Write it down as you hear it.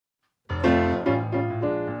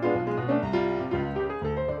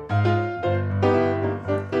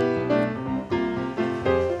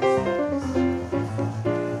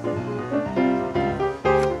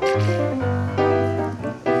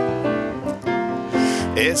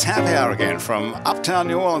It's Happy Hour again from Uptown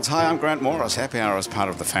New Orleans. Hi, I'm Grant Morris. Happy Hour is part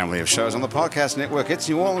of the family of shows on the podcast network. It's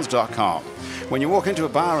neworleans.com. When you walk into a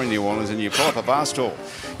bar in New Orleans and you pull up a bar stool,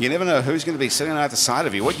 you never know who's going to be sitting either side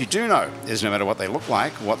of you. What you do know is no matter what they look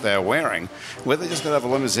like, what they're wearing, whether they just got out of a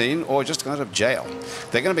limousine or just got out of jail,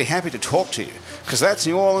 they're going to be happy to talk to you because that's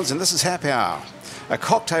New Orleans and this is Happy Hour. A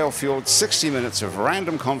cocktail-fueled 60 minutes of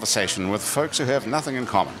random conversation with folks who have nothing in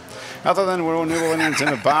common. Other than we're all New Orleans in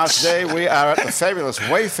a bar today, we are at the fabulous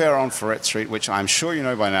Wayfair on Ferret Street, which I'm sure you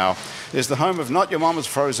know by now is the home of Not Your Mama's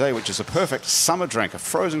Frosé, which is a perfect summer drink, a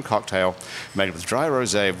frozen cocktail made with dry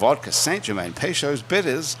rosé, vodka, Saint Germain, Peychaud's,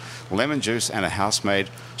 bitters, lemon juice, and a house-made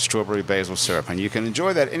strawberry basil syrup. And you can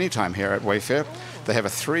enjoy that anytime here at Wayfair. They have a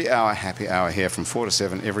 3-hour happy hour here from 4 to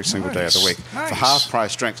 7 every single day of the week for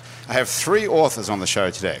half-price drinks. I have 3 authors on the show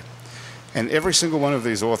today. And every single one of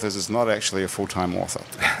these authors is not actually a full-time author.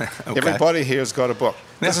 Okay. Everybody here has got a book.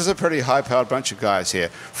 Yeah. This is a pretty high-powered bunch of guys here.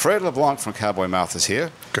 Fred LeBlanc from Cowboy Mouth is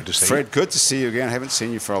here. Good to see you. Fred, good to see you again. I haven't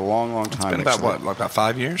seen you for a long, long time. It's been about, what, like about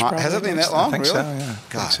 5 years? Has it been that long, I think really? So, yeah.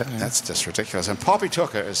 God, so, yeah. That's just ridiculous. And Poppy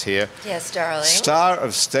Tooker is here. Yes, darling. Star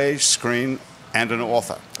of stage, screen, and an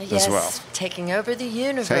author as well. Taking over the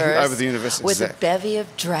universe. Taking over the universe, with a bevy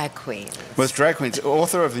of drag queens. With drag queens.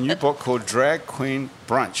 Author of the new book called Drag Queen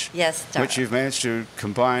Brunch. Yes, darling. Which you've managed to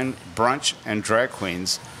combine brunch and drag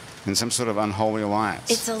queens in some sort of unholy alliance.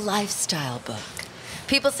 It's a lifestyle book.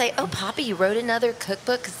 People say, oh, Poppy, you wrote another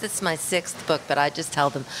cookbook? Because this is my 6th book. But I just tell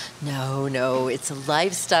them, no, it's a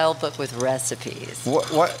lifestyle book with recipes.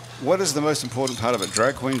 What is the most important part of it?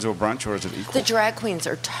 Drag queens or brunch, or is it equal? The drag queens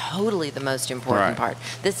are totally the most important part.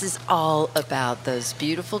 This is all about those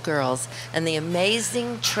beautiful girls and the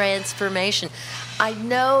amazing transformation. I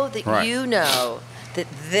know that you know that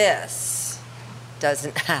this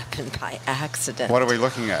doesn't happen by accident. What are we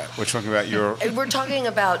looking at? We're talking about your... We're talking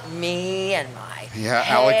about me and my hair.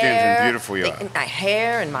 Elegant and beautiful you are. My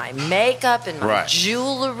hair and my makeup and my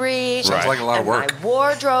jewelry. Sounds like a lot of work. My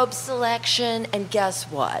wardrobe selection. And guess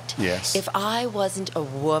what? Yes. If I wasn't a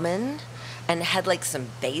woman and had like some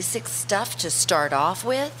basic stuff to start off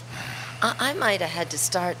with, I might have had to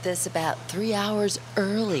start this about 3 hours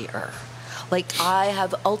earlier. Like, I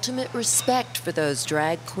have ultimate respect for those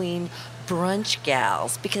drag queen brunch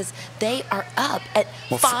gals because they are up at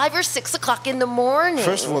 5 or 6 o'clock in the morning.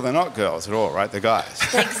 First of all, they're not girls at all, right? They're guys.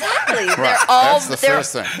 Exactly. That's the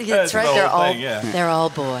first thing. That's right. They're all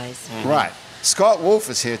boys. Mm-hmm. Right. Scott Wolf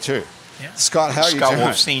is here too. Yeah. Scott, how are you doing? Scott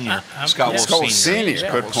Wolf Sr. Scott Wolf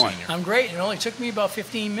Sr. Good point. I'm great. It only took me about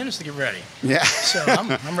 15 minutes to get ready. Yeah. So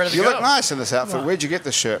I'm ready to go. You look nice in this outfit. Well, where'd you get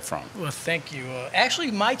this shirt from? Well, thank you.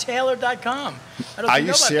 Actually, mytailor.com. Are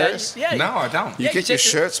you serious? Yeah. No, I don't. You get your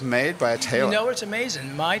shirts made by a tailor? You know, it's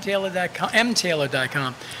amazing. mytailor.com,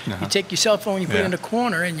 mtailor.com. You take your cell phone, you put it in the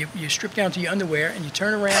corner, and you strip down to your underwear, and you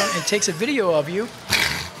turn around, and it takes a video of you.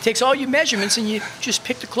 Takes all your measurements and you just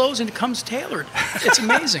pick the clothes and it comes tailored. It's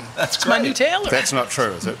amazing. It's my new tailor. That's not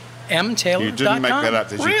true, is it? mtailor.com. You didn't make that up,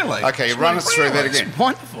 did you? Really? Okay, run us through that again. It's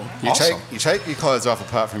wonderful. You take your clothes off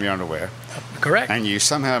apart from your underwear. Correct. And you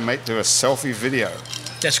somehow do a selfie video.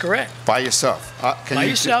 That's correct. By yourself. By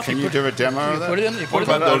yourself. Can you do a demo of that? What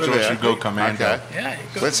about those of us who go commando? Okay. Yeah.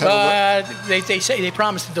 Let's have a look. They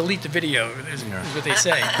promise to delete the video, is what they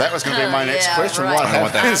say. That was going to be my next question. Right. What I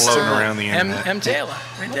want that happens floating around the internet.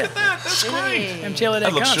 mtailor. Right there. Look at that. That's great. mtailor.com.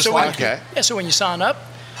 That looks just like it. Yeah, so when you sign up,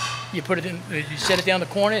 you put it in, you set it down the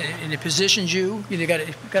corner, and it positions you. You got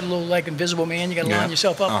a little like invisible man. You got to line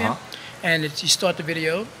yourself up in, and you start the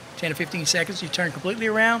video, 10 or 15 seconds. You turn completely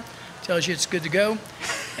around, tells you it's good to go,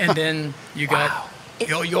 and then you got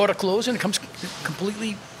you order clothes, and it comes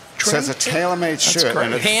completely trimmed. So it's a tailor-made shirt,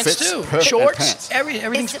 and it pants fits too, perfect. shorts,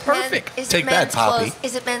 everything's perfect. Take that, Poppy.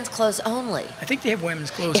 Is it men's clothes only? I think they have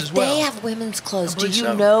women's clothes If as well. they have women's clothes, do believe you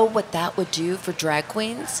so. know what that would do for drag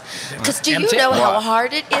queens? Because do you MTL. know how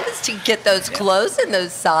hard it is to get those clothes in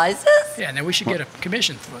those sizes? Yeah, now we should get a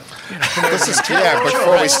commission for This is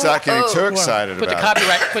before we start getting too excited put about it.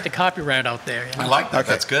 Put the copyright out there. I like that.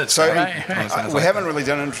 That's good. So Right. we haven't really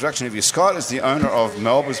done an introduction of you. Scott is the owner of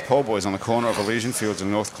Melba's Po' Boys on the corner of Elysian Fields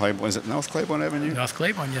and North Claiborne. Is it North Claiborne Avenue? North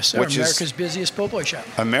Claiborne, yes, sir. Which is- America's busiest po' boy shop.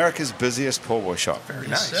 America's busiest po' boy shop. Very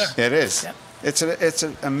nice. Sir. It is. Yep. It's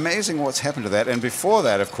amazing what's happened to that. And before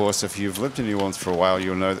that, of course, if you've lived in New Orleans for a while,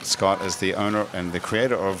 you'll know that Scott is the owner and the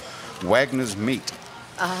creator of Wagner's Meat.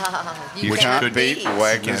 You can't beat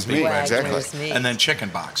Wagner's Meat. Exactly. And then Chicken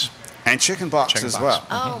Box. And Chicken Box as well.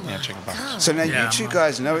 Oh, Yeah, Chicken Box. So now Yeah, you two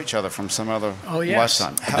guys know each other from some other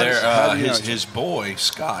lifetime. How do you know each His boy,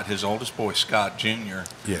 Scott, his oldest boy, Scott Jr.,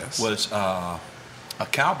 Yes. was a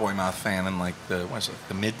Cowboy Mouth fan in like the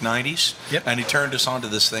mid '90s, and he turned us onto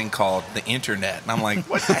this thing called the internet, and I'm like,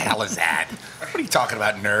 what the hell is that? What are you talking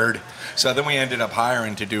about, nerd? So then we ended up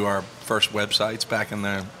hiring to do our first websites back in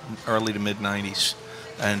the early to mid '90s,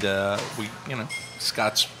 and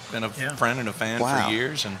Scott's been a friend and a fan for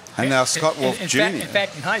years, and now Scott Wolf Jr. In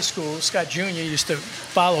fact, in high school, Scott Jr. used to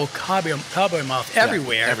follow Cowboy Mouth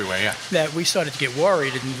everywhere. Everywhere. That we started to get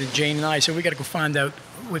worried, and then Jane and I said, we got to go find out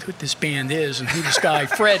what this band is and who this guy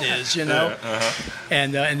Fred is,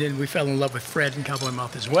 and then we fell in love with Fred and Cowboy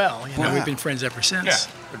Mouth as well. We've been friends ever since.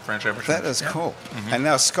 Yeah, been friends ever since. That is cool. Mm-hmm. And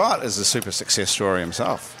now Scott is a super success story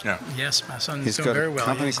himself. Yeah. Yes, my son's He's doing got very a well.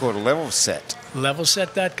 company called Levelset.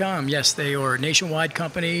 Levelset.com. Yes, they are a nationwide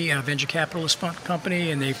company, a venture capitalist fund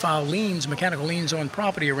company, and they file liens, mechanical liens on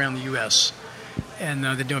property around the U.S. And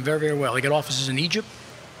they're doing very, very well. They got offices in Egypt,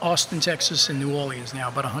 Austin, Texas, and New Orleans now,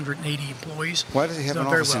 about 180 employees. Why does he have an Doing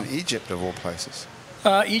very office well. in Egypt, of all places?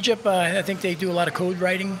 Egypt, I think they do a lot of code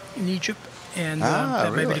writing in Egypt, and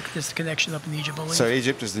really? maybe there's the connection up in Egypt. I believe. So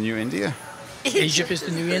Egypt is the new India? Egypt is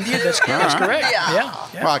the new India. That's correct. Yeah.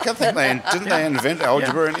 Well, I can't think didn't they invent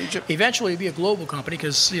algebra in Egypt? Eventually, it'll be a global company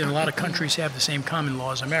because a lot of countries have the same common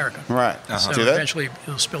law as America. Right. So Do they? eventually,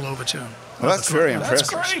 it'll spill over to. Well, that's very That's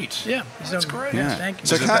impressive. great. Yeah, That's great. Yeah. Thank you.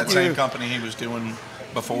 So Is it can't that same you- company he was doing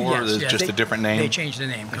before, or is it just they- a different name? They changed the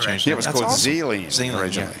name. Correct. changed Yeah, it was That's called awesome. Zealine Zealine,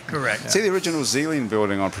 originally. yeah. Correct. See, the original Zealine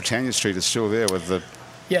building on Britannia Street is still there with the...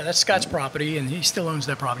 Yeah, that's Scott's property, and he still owns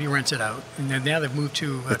that property. He rents it out, and then now they've moved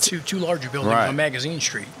to two larger buildings Right. on Magazine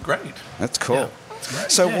Street. Great. That's cool. Yeah.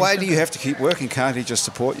 So Yeah, why he's do you have to keep working? Can't he just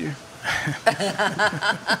support you?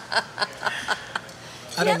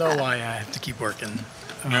 I don't know why I have to keep working.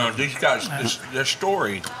 These guys, their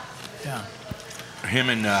story, Yeah. him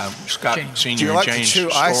and Scott James. Senior Do you and like to Jane's chew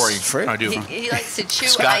story. ice, Fred? I do. He likes to chew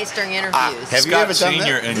Scott- ice during interviews. Have you Scott ever done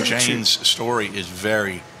Senior that? and Chew. Jane's story is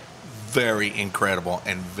very, very incredible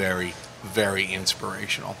and very, very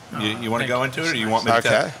inspirational. You want to thank go you. into it, or you want me to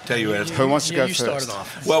Okay. tell you as? Who wants to go You first? started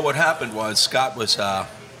off. Well, what happened was Scott was,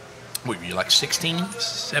 what were you, like 16?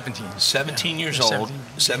 17. 17 Yeah. years Yeah, old.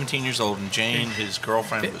 17 years old, and Jane, his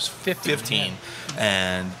girlfriend, was 15,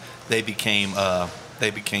 and they became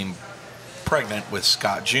pregnant with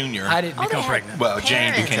Scott Jr. I didn't Oh, they become had- pregnant. Well,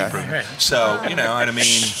 Jane Parents. became Okay. pregnant. Right. So, what I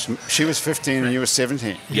mean. She was 15 and you were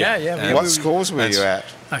 17. Yeah. Yeah. What schools were you at?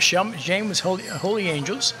 Jane was Holy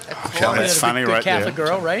Angels. Shellman, that's Good funny, right Catholic there.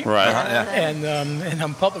 girl, right? Right. Yeah. And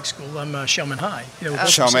I'm public school. I'm Shellman High. Both from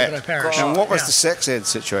Chalmette. St. Parish. And what was Yeah. the sex ed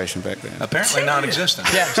situation back then? Apparently non-existent.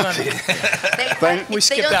 Yeah, it's not. They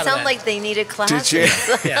skipped don't out of sound that. like they needed classes. Did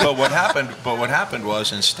you? Yeah. But what happened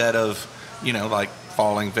was, instead of, like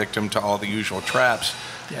falling victim to all the usual traps,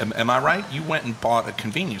 am I right? You went and bought a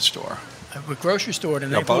convenience store. A grocery store in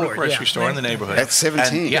the A neighborhood. grocery store in the neighborhood. At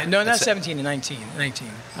 17? And, Yeah, no, not that's it. 17 and 19. 19.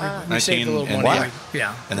 We 19 saved a little and money. what?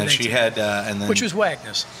 Yeah. And then she 19. had, and then Which was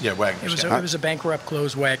Wagner's. Wagner's. It yeah. was a bankrupt,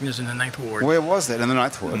 closed Wagner's in the Ninth Ward. Where was that? In the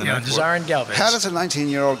Ninth Ward? In the You know, Ninth Desire and Galvez. How does a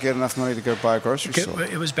 19-year-old get enough money to go buy a grocery store?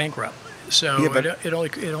 It was bankrupt. So Yeah, but- it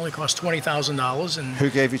only cost $20,000, and Who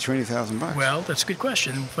gave you $20,000? well, that's a good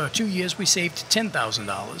question. For 2 years, we saved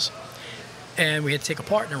 $10,000, and we had to take a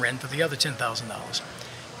partner in for the other $10,000.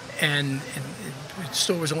 And the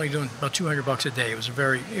store was only doing about $200 a day.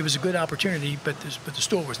 It was a good opportunity, but the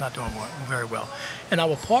store was not doing very well. And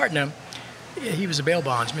our partner, he was a bail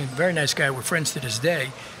bondsman, very nice guy. We're friends to this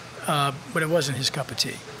day, but it wasn't his cup of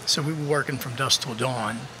tea. So we were working from dusk till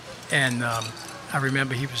dawn, and I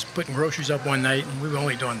remember he was putting groceries up one night, and we were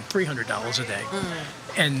only doing $300 a day.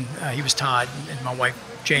 And he was Todd, and my wife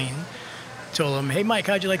Jane told him, "Hey, Mike,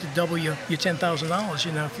 how'd you like to double your $10,000?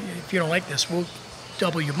 If you don't like this, we'll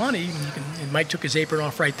double your money." And you can. And Mike took his apron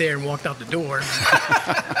off right there and walked out the door.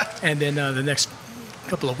 And then the next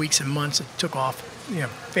couple of weeks and months, it took off,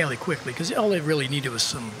 fairly quickly, because all it really needed was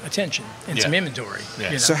some attention and some inventory.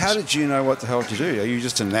 Yeah. So how did you know what the hell to do? Are you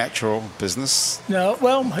just a natural business? No,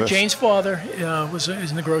 well, Jane's father was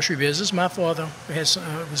in the grocery business. My father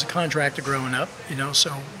was a contractor growing up,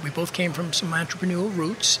 so we both came from some entrepreneurial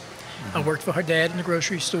roots. I worked for her dad in the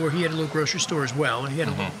grocery store. He had a little grocery store as well, and he had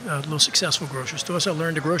a little successful grocery store. So I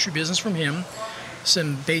learned the grocery business from him,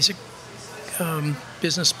 some basic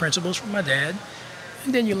business principles from my dad,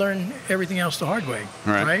 and then you learn everything else the hard way,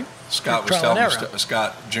 right? Scott was Trial and telling me, error.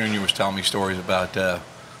 Scott Jr. was telling me stories about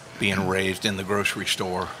being raised in the grocery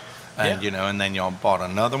store, and and then y'all bought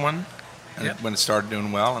another one, and when it started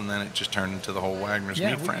doing well, and then it just turned into the whole Wagner's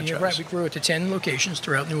meat franchise. You're right. We grew it to 10 locations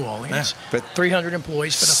throughout New Orleans, But 300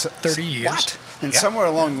 employees for 30 years. What? And somewhere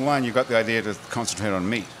along the line, you got the idea to concentrate on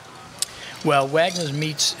meat. Well, Wagner's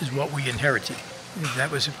Meats is what we inherited. That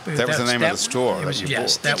was the name of the store It was, that you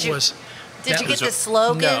yes, bought. that Did you- was Did you get was the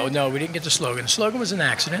slogan? No, we didn't get the slogan. The slogan was an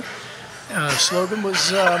accident. Slogan was,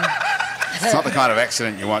 It's not the kind of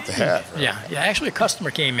accident you want to have. yeah. Actually, a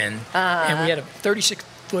customer came in, and we had a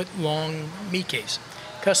 36-foot long meat case.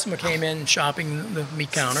 Customer came in shopping the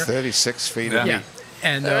meat counter. 36 feet. Yeah. of Yeah. meat.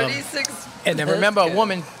 And 36. and then remember, a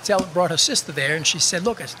woman brought her sister there, and she said,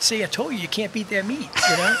 "Look, I told you can't beat their meat,"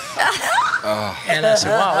 you know. And I said,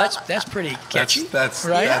 "Wow, that's pretty catchy." That's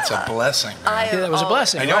right? That's a blessing. Man. Yeah, that was a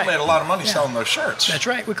blessing. And y'all right. made a lot of money selling those shirts. That's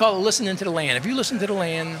right. We call it listening to the land. If you listen to the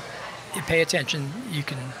land, you pay attention, you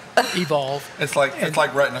can evolve. It's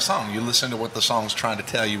like writing a song. You listen to what the song's trying to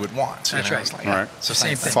tell you at once. That's know? right. It's like, Right. It's the Same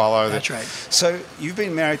same thing. thing. Follow That's that. right. So you've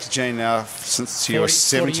been married to Jane now since you were 40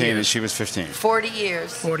 17 and years. she was 15. 40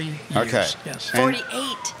 years. 40 years. Okay. Yes. And-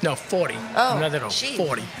 48. No, 40. Oh, no, geez.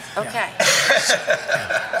 40. Okay.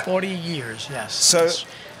 Yeah. 40 years, yes. So- Yes.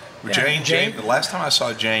 Yeah, Jane, the last time I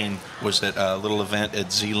saw Jane was at a little event at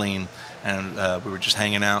Zeeling, and we were just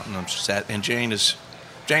hanging out, and Jane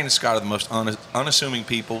and Scott are the most unassuming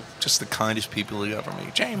people, just the kindest people you ever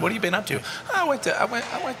meet. Jane, what have you been up to?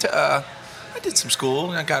 I did some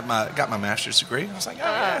school, and I got my master's degree. I was like, oh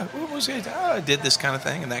yeah, what was it? Oh, I did this kind of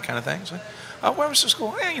thing and that kind of thing. So, oh, where was the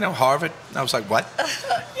school? Harvard. I was like, what?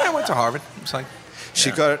 Yeah, I went to Harvard. It's like. She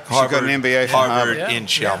got an MBA from Harvard Harvard. in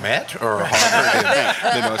Chalmette or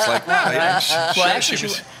Harvard. It's like, Well, actually,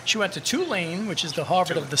 she went to Tulane, which is the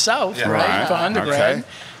Harvard of the South, Yeah. Right. for undergrad. Okay.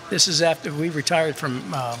 This is after we retired from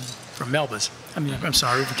Melba's. We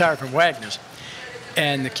retired from Wagner's.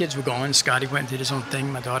 And the kids were gone. Scotty went and did his own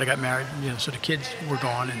thing. My daughter got married. So the kids were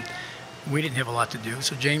gone, and we didn't have a lot to do.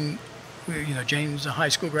 So Jane's a high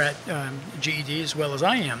school grad, GED as well as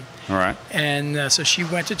I am. All right. And so she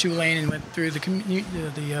went to Tulane and went through the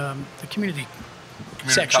community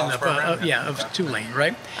section college program? of Tulane,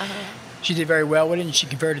 right? She did very well with it, and she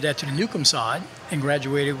converted that to the Newcomb side and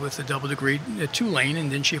graduated with a double degree at Tulane,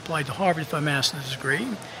 and then she applied to Harvard for a master's degree.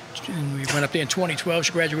 And we went up there in 2012.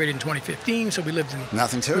 She graduated in 2015, so we lived in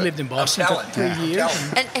Boston for 3 telling you.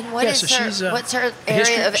 years. And what Yeah, is so her, she's, what's her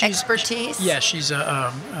history- area of she's- expertise? Yeah, she's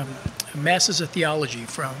a master's of theology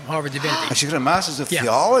from Harvard Divinity. And she got a master's of Yeah.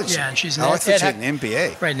 theology. Yeah, and she's an I ad thought she hoc- had an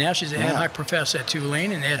MBA. Right now, she's an Yeah. ad hoc professor at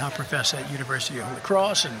Tulane and an ad hoc professor at University of Holy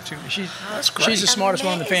Cross, and she's great. the smartest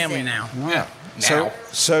one in the family Amazing. now. Yeah.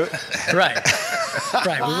 So Right,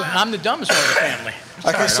 right. I'm the dumbest one in the family.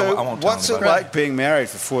 okay. Sorry, So I won't tell what's it anybody. like being married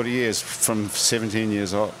for 40 years from 17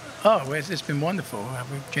 years old? Oh, well, it's been wonderful.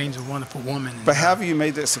 Jane's a wonderful woman. But how have you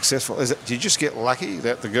made that successful? Did you just get lucky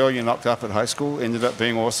that the girl you knocked up at high school ended up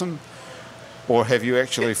being awesome? Or have you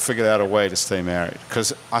actually figured out a way to stay married?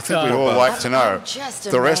 Because I think we'd all both. like to know. I'm just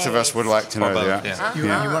The rest of us amazed. would like to know Or both, the yeah. answer. You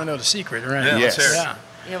want to know the secret, right? Yeah, Yes. let's hear it. Yeah.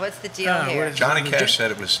 Yeah, what's the deal What here? is- Johnny Cash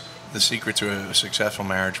said it was the secret to a successful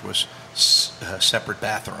marriage was separate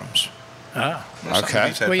bathrooms. Ah. There's something to Okay.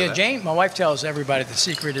 be said Well, for yeah, that. Jane, my wife tells everybody the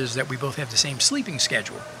secret is that we both have the same sleeping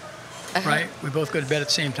schedule, right? We both go to bed at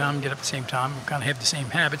the same time, get up at the same time. We kind of have the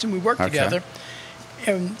same habits, and we work Okay. together.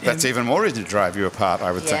 And That's even more reason to drive you apart,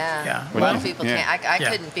 I would think. Yeah. Yeah. A lot of Well, people yeah. can't. I Yeah.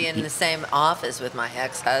 couldn't be in the same office with my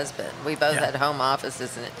ex-husband. We both Yeah. had home offices,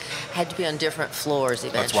 and it had to be on different floors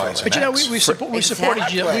eventually. That's why it's But we supported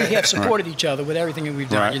each other. Exactly. We have supported each other with everything that we've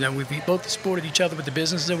done. Right. You know, we both supported each other with the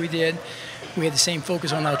business that we did. We had the same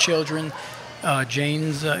focus on our children.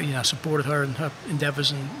 Jane's, supported her in her endeavors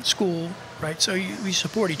in school, right? So we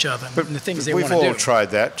support each other in the things they want We've to do. all tried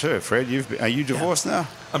that too, Fred. Are you divorced now?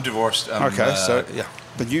 I'm divorced. Okay, so yeah.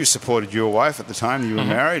 but you supported your wife at the time you were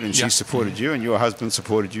married, and she Yeah. supported you, and your husband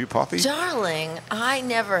supported you, Poppy. Darling, I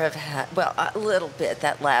never have had, well, a little bit,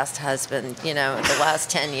 that last husband, the last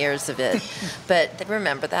 10 years of it. But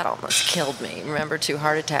remember, that almost killed me. Remember, 2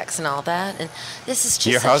 heart attacks and all that? And this is just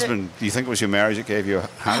Your such a- husband? Do you think it was your marriage that gave you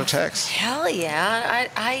heart attacks? Hell yeah.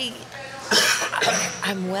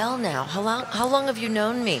 I'm well now. How long have you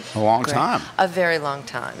known me? A long Greg? time. A very long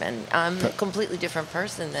time. And I'm a completely different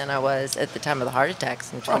person than I was at the time of the heart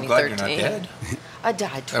attacks in I'm glad 2013. you're not dead. I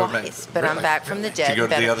died Oh, man. twice, but I'm Really? back from the Did dead. you go to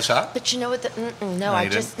the better. other side? But you know what? No, No, I you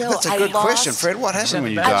just didn't? know. That's a I good lost, question, Fred. What happened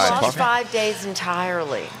when you I I died, lost Poppy? 5 days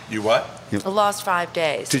entirely. You what? I lost 5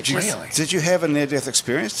 days. Did you Really? did you have a near-death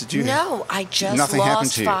experience? Did you? No, I just Nothing happened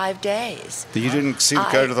lost to you? 5 days. You didn't see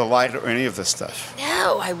go to the light or any of this stuff.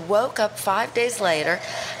 No, I woke up 5 days later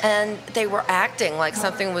and they were acting like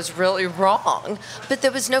something was really wrong, but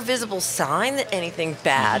there was no visible sign that anything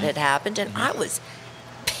bad had happened, and I was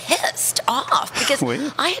pissed off because Were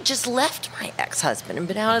you? I had just left my ex-husband and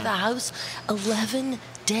been out of the house 11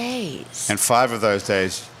 days. And 5 of those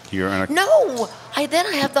days you're in a. No, I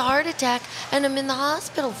have the heart attack and I'm in the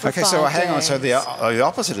hospital for Okay, 5 so days. hang on. So the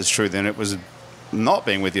opposite is true. Then it was not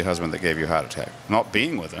being with your husband that gave you a heart attack. Not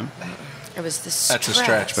being with him. It was the stress. That's a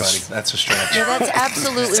stretch, buddy. That's a stretch. Yeah, that's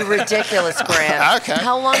absolutely ridiculous, Grant. Okay.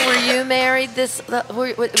 How long were you married? It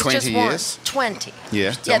was 20 just years. 20.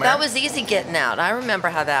 Yeah. Yeah, that married? was easy getting out. I remember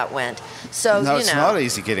how that went. So, No, you it's know. not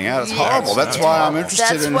easy getting out. It's Yeah, horrible. That's why I'm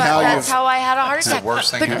interested That's in what- how That's you've... how I had a heart It's the attack.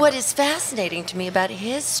 worst thing But ever. what is fascinating to me about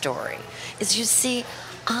his story is, you see,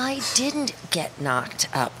 I didn't get knocked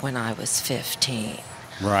up when I was 15.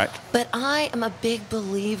 Right. But I am a big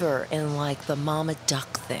believer in, like, the mama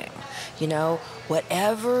duck thing. You know,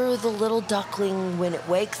 whatever the little duckling, when it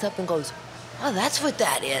wakes up and goes, oh, that's what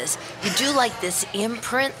that is. You do like this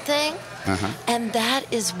imprint thing. And that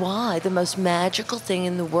is why the most magical thing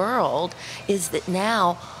in the world is that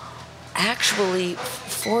now, actually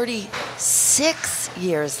 46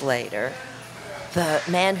 years later, the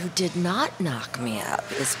man who did not knock me up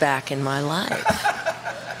is back in my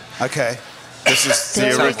life. Okay. This is There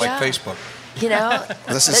we Sounds theory. go. like Facebook. You know,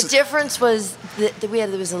 This is- the difference was that there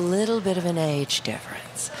was a little bit of an age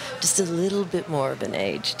difference, just a little bit more of an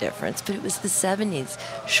age difference. But it was the 70s.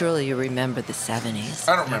 Surely you remember the 70s.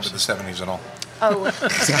 I don't remember the 70s at all. Oh,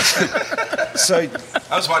 So,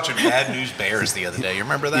 I was watching Bad News Bears the other day. You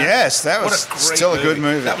remember that? Yes, that was What a great still a good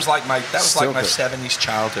movie. That was like my Still good. 70s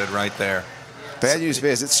childhood right there. Bad News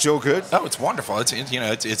Bears, it's still good? Oh, it's wonderful.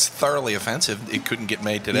 It's thoroughly offensive. It couldn't get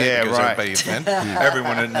made today Yeah, because right. everybody offended.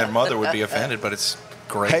 Everyone and their mother would be offended, but it's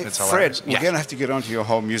great. Hey, it's Fred, hilarious. we're Yeah. going to have to get onto your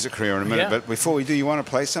whole music career in a minute, Yeah. but before we do, you want to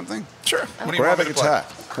play something? Sure. What do you Grab want a me to play? guitar.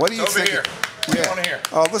 What do you Over think? here. What do you want to hear?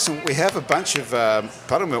 Oh, listen, we have a bunch of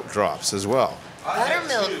buttermilk drops as well.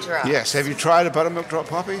 buttermilk drops. Yes, have you tried a buttermilk drop,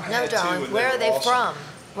 Poppy? No, darling. Where are they from?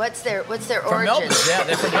 What's their From origin? Melbourne. Yeah,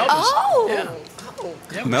 they're from Melbourne. Oh. Yeah. Oh.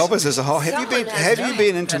 Yeah, Melba's as a whole. Have Someone you has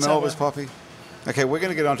been into That's Melba's, all Poppy? Okay, we're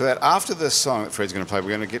going to get onto that after this song that Fred's going to play.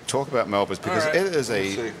 We're going to talk about Melba's because right. it is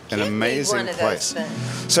Let's see. an Give me amazing one of those place.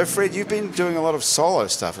 things. So, Fred, you've been doing a lot of solo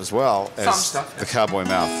stuff as well as Some stuff, the yes. Cowboy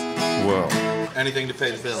Mouth world. Anything to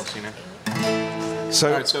pay the bills, you know. So,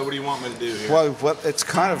 All right, so what do you want me to do here? well, it's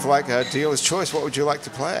kind of like a dealer's choice. What would you like to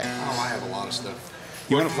play? Oh, I have a lot of stuff.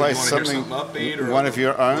 You want to play hear something, upbeat or one of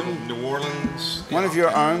your own? New Orleans? One of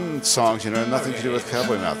your own songs, you know, nothing to do with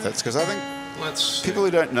Cowboy Mouth. That's because I think Let's people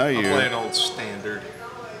who don't know I'll you. play an old standard,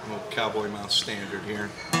 an old Cowboy Mouth standard here.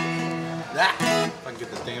 If I can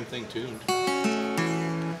get this damn thing tuned.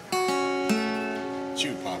 It's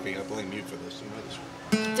you, Poppy. I blame you for this. You know this.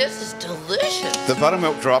 This is delicious. The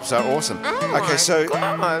buttermilk drops are awesome. Oh Okay, my so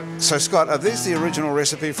God. so Scott, are these the original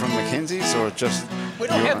recipe from Mackenzie's or just? We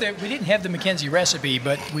don't your- have the. We didn't have the Mackenzie recipe,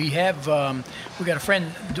 but we have. We got a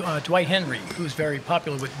friend, Dwight Henry, who's very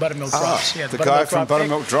popular with buttermilk drops. the guy from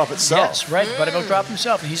Buttermilk Drop itself. Yes, right. Buttermilk Drop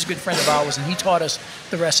himself, and he's a good friend of ours, and he taught us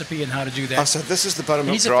the recipe and how to do that. Oh, so this is the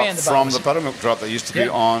buttermilk He's a drop fan of from ours. the buttermilk drop that used to be Yeah.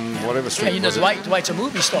 on whatever street. Yeah, you know, was it? Dwight's a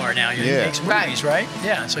movie star now. He Yeah. makes movies, right?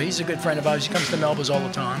 Yeah, so he's a good friend of ours. He comes to Melba's all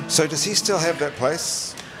the time. So does he still have that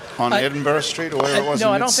place on I- Edinburgh Street or wherever it was? No,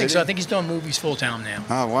 in I don't think Mid-City? so. I think he's doing movies full time now.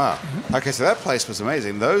 Oh wow. Okay, so that place was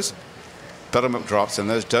amazing. Those buttermilk drops and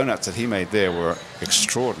those donuts that he made there were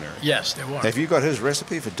extraordinary. Yes, there were. Have you got his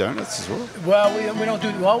recipe for donuts as well? Well, we don't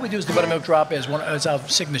do. All we do is the buttermilk drop as our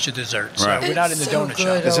signature dessert. So Right. we're not in the So donut good.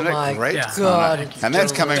 shop. Isn't Oh it my great? Yeah. God, I know. it's And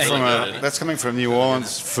that's coming delicious. from Really good. that's coming from New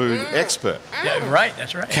Orleans food expert. Yeah, right.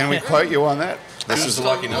 That's right. Can we quote you on that? This Two's is the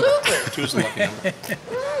lucky number. Two's the lucky number.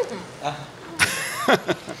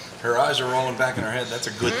 Her eyes are rolling back in her head. That's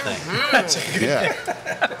a good thing.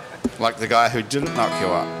 yeah. Like the guy who didn't knock you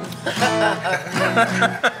up.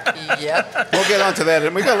 Yep. We'll get onto that,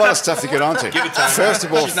 and we've got a lot of stuff to get onto. Give it time. First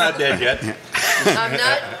of all, She's not dead yet. I'm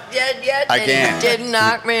not dead yet. Again. And you didn't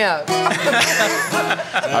knock me out.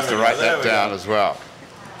 I have to write There that we down go. as well.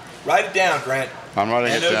 Write it down, Grant. I'm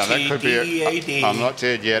writing it down. That could be. N-O-T-D-E-A-D. I'm not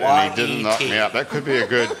dead yet, and he didn't knock me out. That could be a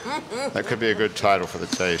good. That could be a good title for the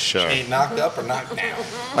today's show. Ain't knocked up or knocked down.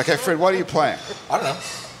 Okay, Fred, what are you playing? I don't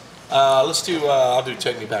know. Let's do. I'll do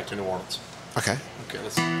 "Take Me Back to New Orleans." Okay. Okay,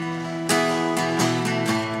 let's.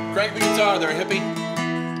 Crank the guitar there, hippie.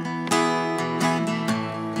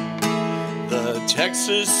 The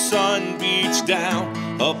Texas sun beats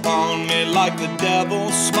down upon me like the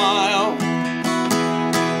devil's smile.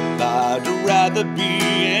 I'd rather be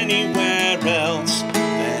anywhere else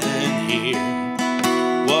than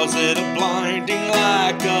here. Was it a blinding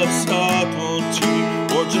lack of subtlety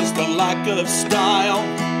or just a lack of style?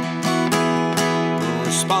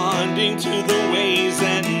 Responding to the ways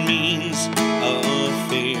and means of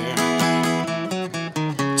fear.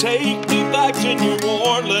 Take me back to New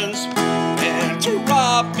Orleans and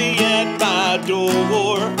drop me at my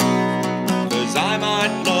door. 'Cause I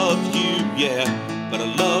might love you, yeah, but I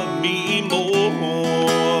love me more.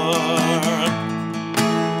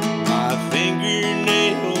 My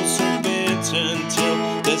fingernails have been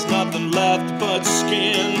left but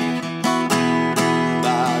skin.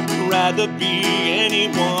 I'd rather be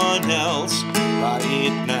anyone else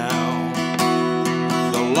right now.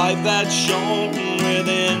 The light that's shone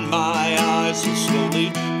within my eyes is slowly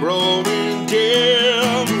growing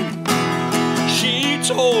dim. She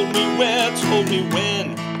told me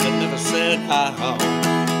when, but never said how.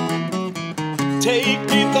 Take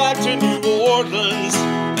me back to New Orleans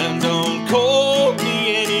and don't call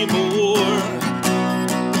me anymore.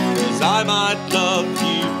 'Cause I might love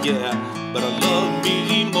you, yeah, but I love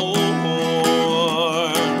me more.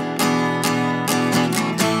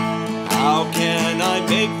 How can I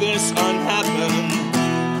make this unhappen?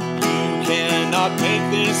 You cannot make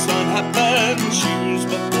this unhappen. Choose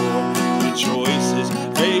before the choices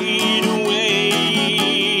fade away.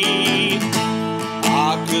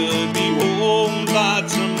 I could be home by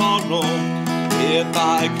tomorrow if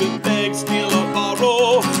I could beg, steal, or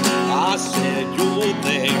borrow. I said you're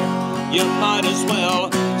there, you might as well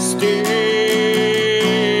stay.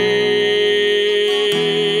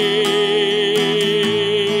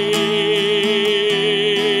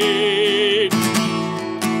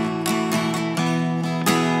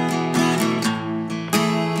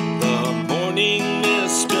 The morning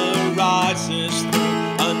mist rises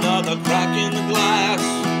through another crack in the glass.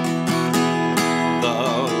 The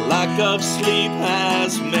lack of sleep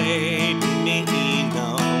has made me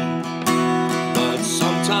numb. But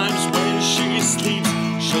sometimes when she sleeps,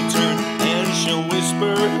 she'll turn and she'll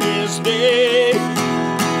whisper his name.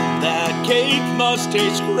 That cake must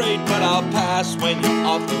taste great, but I'll pass when you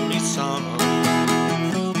offer me some.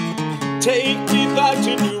 Take me back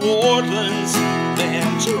to New Orleans, then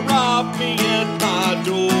drop me at my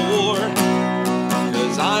door.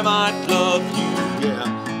 'Cause I might love you, yeah,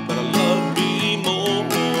 but I love me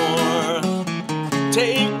more.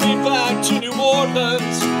 Take me back to New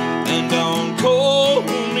Orleans and don't call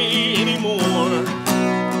me anymore.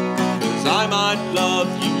 'Cause I might love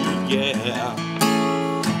you, yeah.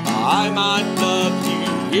 I might love you,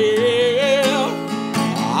 yeah.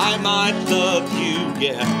 I might love you,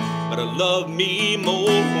 yeah, but I love me more.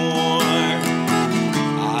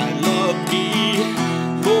 I love me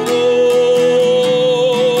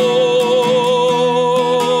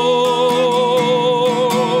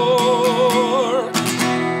more.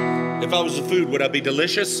 If I was a food, would I be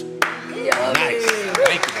delicious? Nice. Thank you,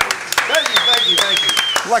 buddy. Thank you.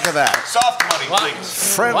 Look at that. Soft money,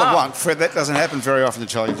 please. Fred LeBlanc. Fred, that doesn't happen very often,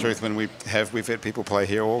 to tell you the truth. When we've had people play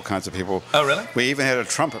here, all kinds of people. Oh, really? We even had a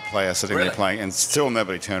trumpet player sitting Really? there playing, and still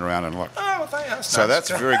nobody turned around and looked. Oh, well, that's So nice. that's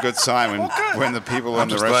a very good sign when, Well, good. when the people I'm in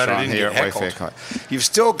the just glad I restaurant didn't here get at Wayfair heckled. You've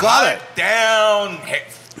still got it. Down,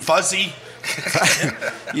 fuzzy.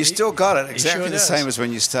 You still got it. Exactly sure the does. same as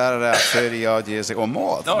when you started out 30 odd years ago, or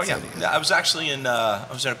more. Than Oh, yeah. 30 years. I was actually in a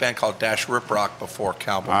band called Dash Rip Rock before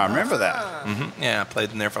Cowboy. I remember that. Yeah, I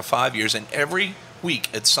played in there for 5 years, and every week,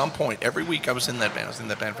 at some point, every week I was in that band. I was in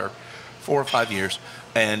that band for 4 or 5 years,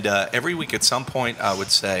 and every week at some point I would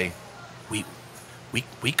say, we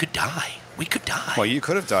could die. We could die. Well, you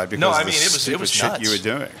could have died because No, of I the mean it stupid was shit nuts. you were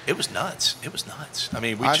doing. It was nuts. I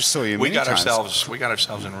mean, we I saw you many got times.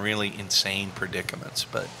 ourselves in really insane predicaments.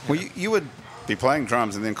 But Well, you would be playing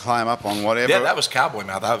drums and then climb up on whatever. yeah, that was Cowboy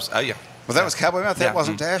Mouth. That was yeah. Well, that was Cowboy Mouth. That Yeah.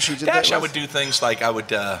 wasn't Dash. You did Dash, that I with? would do things like I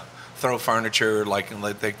would throw furniture. Like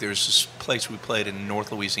there's this place we played in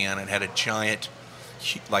North Louisiana and had a giant,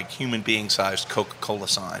 like human being sized Coca-Cola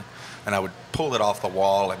sign, and I would pull it off the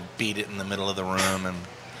wall and beat it in the middle of the room, and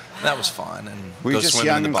that was fun. And Were you go just swimming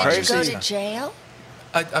in young the and bodies. crazy? Go to jail?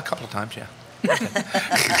 A couple of times, yeah.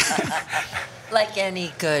 Like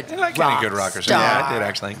any good Like rock any good rockers. star. Yeah, I did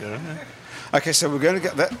actually. Okay, so we're going to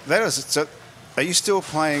get that. That is. So, are you still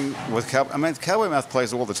playing with Cowboy? I mean, Cowboy Mouth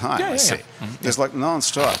plays all the time. Yeah, I yeah, see. yeah. There's like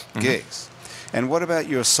non-stop gigs. And what about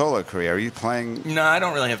your solo career? Are you playing? No, I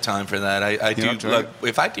don't really have time for that. I do not doing like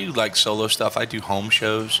if I do like solo stuff, I do home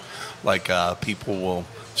shows. Like people will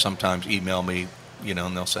sometimes email me,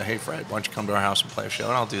 and they'll say, "Hey, Fred, why don't you come to our house and play a show?"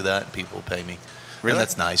 And I'll do that, and people will pay me. Really? And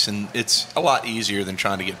that's nice, and it's a lot easier than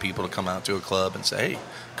trying to get people to come out to a club and say, "Hey,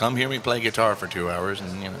 come hear me play guitar for 2 hours,"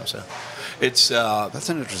 and so it's. That's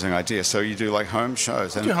an interesting idea. So you do like home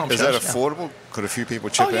shows. And do home is shows, that yeah. affordable? Could a few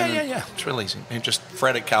people chip in? Yeah. It's really easy. And just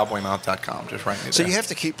Fred@cowboymouth.com. Just write me So there. you have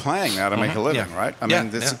to keep playing now to make a living, yeah. right? I Yeah,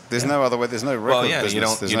 mean, yeah, there's yeah. no other way. There's no record Well, yeah, business. you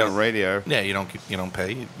don't. There's you no don't, radio. Yeah, you don't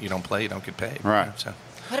pay. You don't play. You don't get paid. Right. So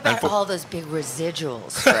What about all those big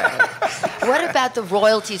residuals, Fred? What about the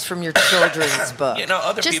royalties from your children's book?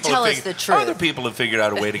 Other Just people tell have us the truth. Other people have figured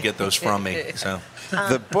out a way to get those from me. So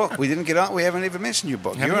The book, we didn't get on. We haven't even mentioned your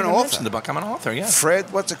book. Haven't You're an even author. mentioned the book. I'm an author. Yeah. Fred,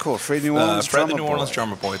 what's it called? Fred New Orleans Fred Drummer the New Orleans Boy.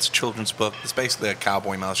 Drummer Boy. It's a children's book. It's basically a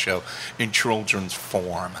cowboy mouse show in children's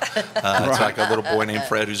form. It's like a little boy named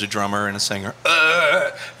Fred who's a drummer and a singer,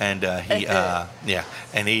 and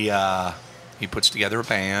he puts together a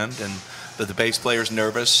band, and the bass player's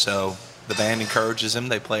nervous, so the band encourages him.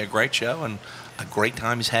 They play a great show, and a great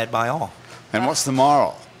time is had by all. And what's the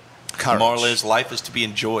moral? Courage. The moral is life is to be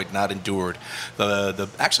enjoyed, not endured.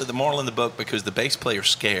 Actually, the moral in the book, because the bass player's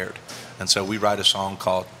scared, and so we write a song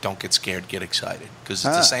called "Don't Get Scared, Get Excited," because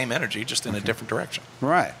it's the same energy, just in a different direction.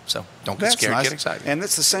 Right. So don't get That's scared, nice. get excited. And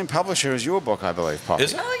it's the same publisher as your book, I believe, Poppy.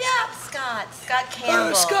 Is it? Oh, yeah, Scott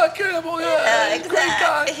Campbell. Scott Campbell, yeah, Exactly. great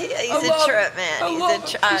guy. He's a trip, man.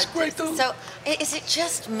 He's great, dude. So, is it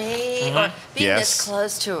just me, or being Yes. this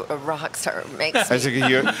close to a rock star makes As me? a-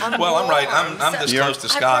 you- Well, I'm right. warm. I'm this You're- close to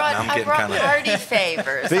Scott, and I'm getting I kind brought of. party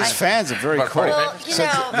favors. These fans are very Well, cool. Well, you So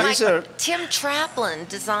know, these are. Tim Traplin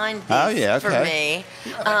designed these Oh, yeah, for okay.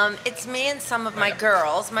 me. It's me and some of my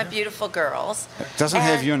girls, my beautiful girls. It doesn't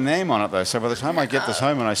have And your name on it, though, so by the time I get this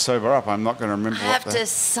home and I sober up, I'm not going to remember I have what the... to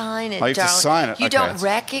sign it, Oh, you have to darling. sign it, You okay. don't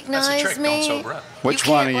recognize That's a trick, me? don't sober up. Which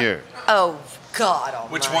You one can't are you? Oh, God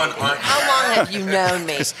almighty. Which one aren't you? How long have you known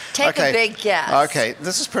me? Take Okay. a big guess. Okay,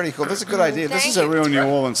 this is pretty cool. This is a good idea. This Thank is a you. real New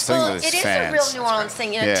Orleans thing Well, with it his is fans. a real New Orleans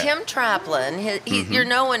thing. You know, Yeah. Tim Traplin, you're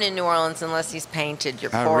no one in New Orleans unless he's painted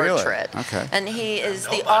your Oh, really? portrait. Okay. And he is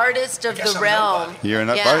the Nobody. artist of I guess the I'm realm. nobody. You're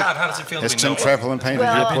not Yeah. both. God, how does it feel to It's be Tim nobody? Traplin painted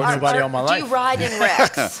Well, your put portrait. nobody on my do you life. ride in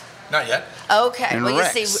Rex? Not yet. Okay. In Well,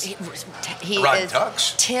 Rex. you see, he Ride is.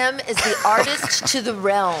 tux. Tim is the artist to the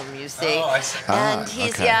realm. You see. Oh, I see. And Ah,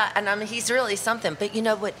 he's okay. and I mean he's really something. But you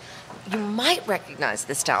know what? You might recognize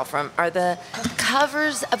this style from are the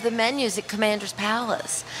covers of the menus at Commander's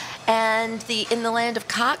Palace, and the In the Land of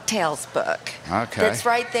Cocktails book. Okay. That's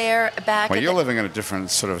right there back. Well, at you're the, living in a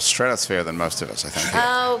different sort of stratosphere than most of us, I think.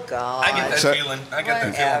 Oh God. I get that So- feeling. I get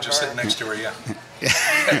that feeling just Whatever. sitting next to her.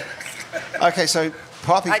 Yeah. Okay, so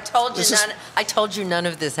Poppy, I told you this is- none. I told you none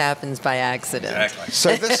of this happens by accident. Exactly.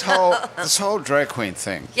 So this whole drag queen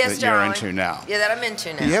thing Yes, that you're darling. into now. Yeah, that I'm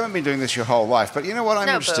into now. You haven't been doing this your whole life, but you know what I'm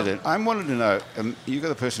No, interested boo. in? I wanted to know, and you're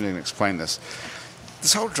the person who can explain this.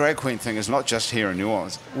 This whole drag queen thing is not just here in New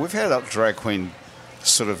Orleans. We've had a drag queen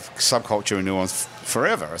sort of subculture in New Orleans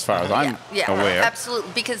forever, as far as I'm aware. Absolutely.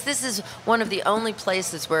 Because this is one of the only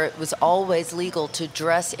places where it was always legal to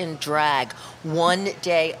dress in drag one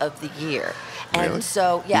day of the year. And Really?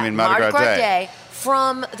 so, You mean Mardi Gras Day?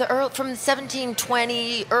 from the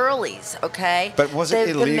 1720 earlies, okay? But was it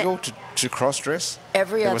The illegal to cross-dress?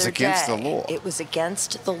 Every it other was against day. the law. It was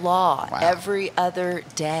against the law Wow. every other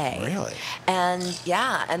day. Really? And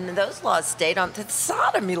yeah, and those laws stayed on. The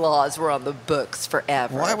sodomy laws were on the books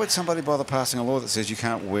forever. Why would somebody bother passing a law that says you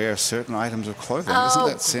can't wear certain items of clothing? Doesn't Oh,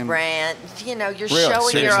 that seem... Grant, you know, you're Really?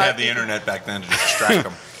 showing They your. didn't have the internet back then to distract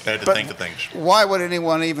them. They had to But think of things. why would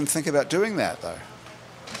anyone even think about doing that, though?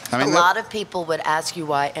 I A mean, lot of people would ask you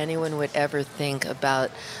why anyone would ever think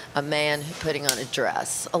about a man putting on a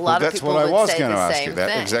dress. A lot of that's people what I would was say going to the ask same you. That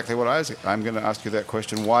thing. exactly what I'm going to ask you that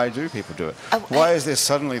question. Why do people do it? Oh, Why is there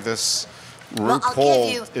suddenly this Well, I'll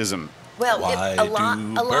give you- RuPaul-ism? Well, Why a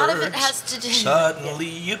lot of it birds has to do.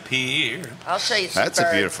 suddenly appear? I'll show you some That's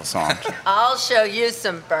birds. a beautiful song. I'll show you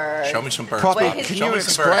some birds. Show me some birds. Poppy, Wait, can Show you me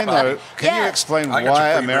some explain birds, though? Bob. Can you Yes. explain I got why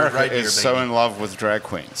your pretty bird America right is here, so baby. in love with drag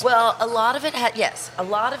queens? Well, a lot of it a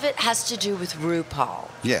lot of it has to do with RuPaul.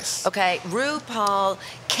 Yes. Okay, RuPaul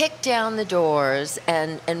kicked down the doors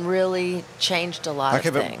and really changed a lot Okay,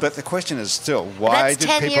 of things. but the question is still, why That's did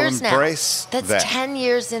 10 people years embrace now. That's that? 10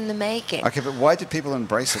 years in the making. Okay, but why did people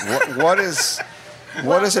embrace it? What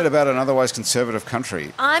is it about an otherwise conservative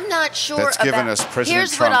country I'm not sure that's given about, us President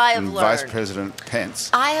here's Trump what I have and learned. Vice President Pence?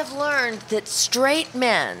 I have learned that straight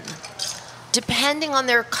men, depending on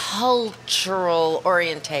their cultural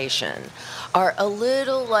orientation, are a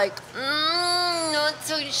little like, not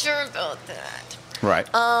so sure about that. Right.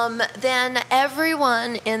 Then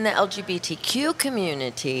everyone in the LGBTQ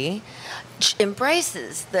community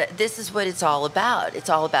embraces that this is what it's all about. It's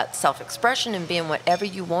all about self-expression and being whatever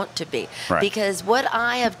you want to be. Right. Because what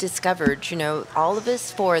I have discovered, you know, all of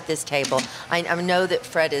us four at this table, I know that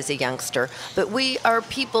Fred is a youngster, but we are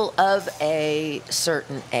people of a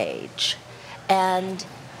certain age. And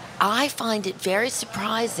I find it very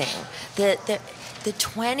surprising that the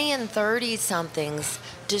 20 and 30 somethings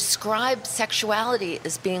describe sexuality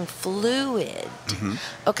as being fluid. Mm-hmm.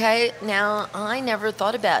 Okay, now I never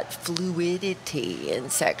thought about fluidity and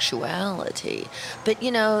sexuality, but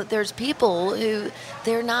there's people who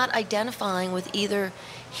they're not identifying with either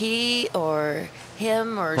he or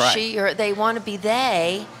him or Right. she, or they want to be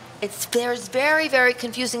they. There's very, very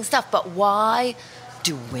confusing stuff. But why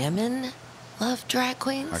do women love drag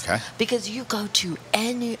queens? Okay. Because you go to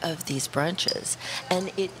any of these brunches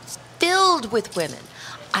and it's filled with women.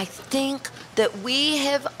 I think that we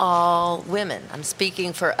have all, women, I'm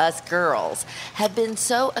speaking for us girls, have been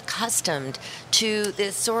so accustomed to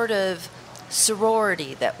this sort of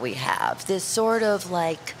sorority that we have, this sort of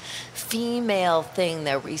like female thing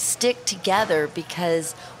that we stick together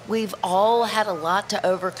because we've all had a lot to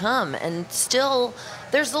overcome, and still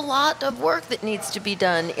there's a lot of work that needs to be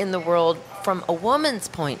done in the world from a woman's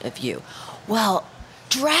point of view. Well,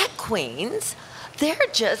 drag queens, they're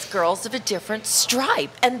just girls of a different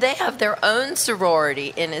stripe, and they have their own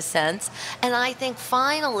sorority in a sense. And I think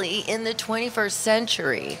finally in the 21st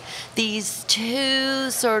century, these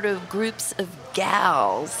two sort of groups of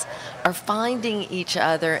gals are finding each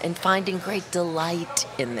other and finding great delight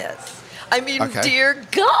in this. I mean, Okay. dear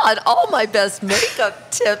God, all my best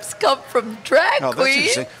makeup tips come from drag Oh, that's queens.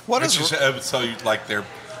 interesting. What is So you like they're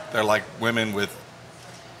like women with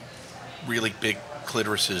really big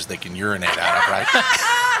clitorises they can urinate out of, right?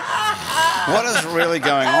 what is really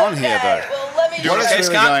going on here, though? Well, let me You doing What is okay,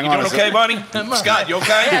 really Scott? going You on? doing Is okay, it- buddy? Scott, you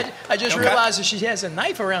okay? I just Okay. realized that she has a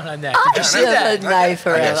knife around her neck. Oh, Did you she see has that? a knife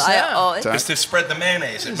around. Yes, yeah. It's to spread the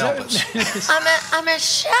mayonnaise at Melba's. I'm a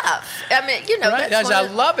chef. I mean, Right? that's I one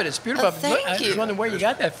of- love it. It's beautiful. Oh, thank I you. was wondering where you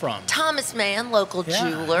got that from. Thomas Mann, local Yeah,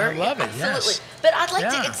 jeweler. I love it, Absolutely. yes. But I'd like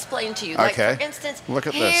Yeah. to explain to you. Like, Okay. for instance, Look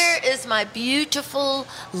at here is my beautiful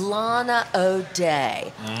Lana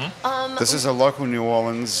O'Day. This is a local New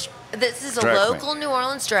Orleans. This is a Drag queen. local New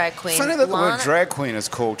Orleans drag queen. Funny that the word Lana- drag queen is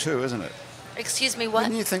cool too, isn't it? Excuse me, what?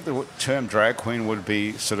 Wouldn't you think the term drag queen would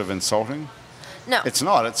be sort of insulting? No, It's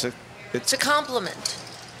not. It's a compliment.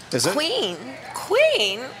 is it? Queen?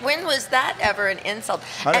 When was that ever an insult?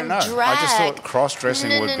 I don't and know. I Drag, just thought cross-dressing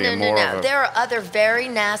no, would no, be no, more no, of no. a- There are other very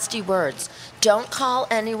nasty words. Don't call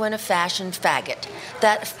anyone a fashion faggot.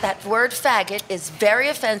 That word faggot is very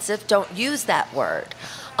offensive. Don't use that word.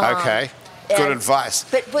 Okay. Good and- advice.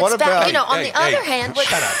 But what what's about? on the other hand,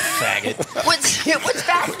 shut up, faggot. what's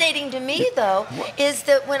fascinating to me though is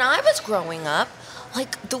that when I was growing up,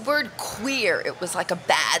 like the word queer, it was like a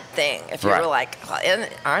bad thing. If you Right. were like,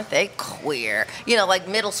 aren't they queer? Like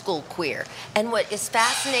middle school queer. And what is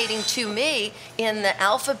fascinating to me in the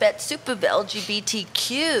alphabet soup of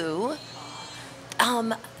LGBTQ,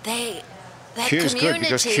 that Q's community. good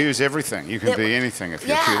because Q's everything. You can that- be anything if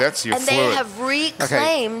you're yeah, Q. That's your and fluid. they have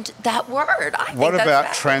reclaimed that word. I think What that's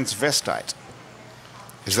about fascinating. transvestite?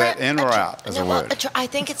 Is that in or out as a well, word? I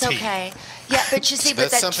think it's okay. Yeah, but you see,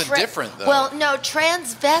 but That's that something different, though. Well, no,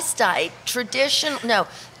 transvestite,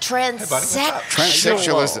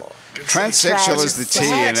 transsexual. Transsexual is the T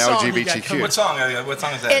in LGBTQ. What song? What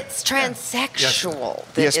song is that? It's transsexual.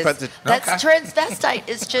 that Yes, is- but the- that's Okay. transvestite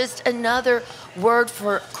is just another word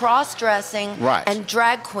for cross-dressing Right. and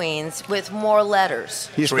drag queens with more letters.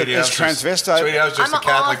 Yes, but Sweetie, I is was just- transvestite? Sweetie, I was just I'm a an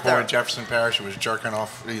Catholic boy author. in Jefferson Parish who was jerking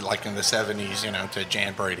off like in the 70s, to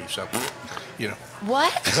Jan Brady. So,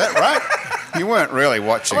 What? Is that right? You weren't really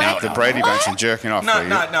watching Wait, the Brady Bunch what? and jerking off, no, were you?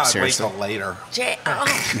 no, wait Seriously? till later.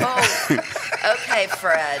 Okay,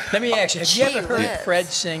 Fred. Let me ask you, have you ever Gee heard whiz. Fred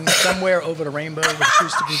sing Somewhere Over the Rainbow with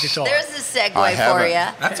acoustic guitar? There's a segue I for haven't.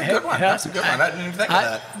 you. That's a good one. That's a good one. I didn't even think of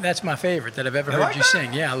that. That's my favorite that I've ever You heard like you that?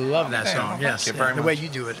 sing. Yeah, I love that Okay, song. well, Yes, thank you very the way much. you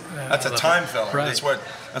do it. That's I a love time it. filler. Right.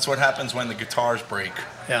 That's what happens when the guitars break.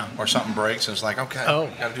 Yeah. Or something breaks, and it's like, okay, Oh.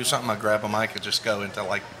 got to do something. I grab a mic and just go into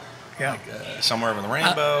Yeah. Somewhere Over the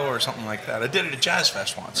Rainbow or something like that. I did it at Jazz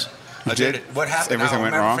Fest once. You I did? it. What happened? Everything I'll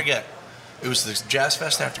went never wrong? forget. It was this Jazz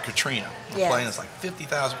Fest after Katrina. We're Yes. playing. It's like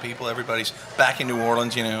 50,000 people. Everybody's back in New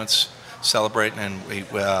Orleans. It's celebrating, and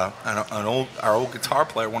our old guitar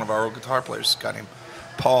player, one of our old guitar players, a guy named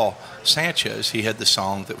Paul Sanchez. He had this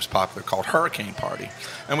song that was popular called Hurricane Party,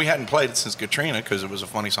 and we hadn't played it since Katrina because it was a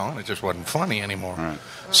funny song. It just wasn't funny anymore. Right.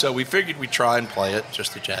 So we figured we'd try and play it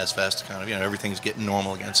just at Jazz Fest, kind of, everything's getting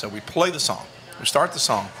normal again. So we play the song. We start the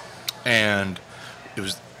song, and it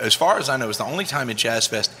was, as far as I know, it was the only time in Jazz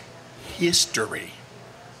Fest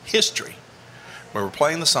history, where we're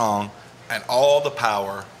playing the song and all the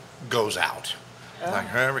power goes out. Like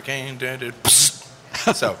hurricane,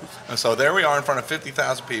 So there we are in front of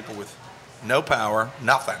 50,000 people with no power,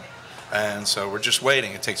 nothing. And so we're just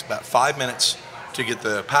waiting. It takes about 5 minutes to get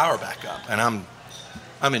the power back up. And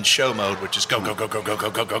I'm in show mode, which is go, go, go, go, go, go,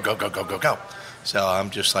 go, go, go, go, go, go, go. So I'm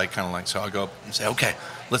just like, kind of like, so I go up and say, okay,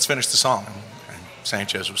 let's finish the song. And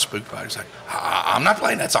Sanchez was spooked by it. He's like, I'm not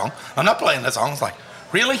playing that song. I'm not playing that song. I was like,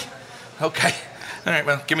 really? Okay. All right,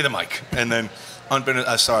 well, give me the mic. And then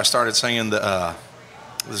so I started singing the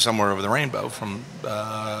Somewhere Over the Rainbow from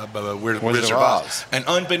Wizard of Oz. And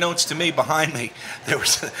unbeknownst to me, behind me, there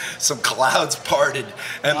was some clouds parted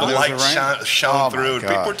and the light shone through. And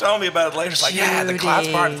people were telling me about it later. It's like, yeah, the clouds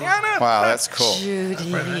parted. Yeah, wow, that's cool.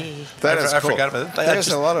 Judy. That is cool. I forgot about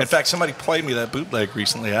it. In fact, somebody played me that bootleg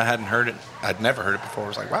recently. I hadn't heard it. I'd never heard it before. I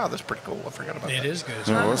was like, wow, that's pretty cool. I forgot about that. It is good.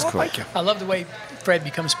 It was cool. Thank you. I love the way Fred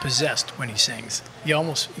becomes possessed when he sings. He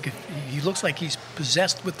looks like he's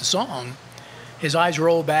possessed with the song. His eyes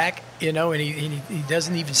roll back, and he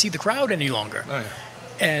doesn't even see the crowd any longer. Oh, yeah.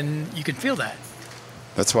 And you can feel that.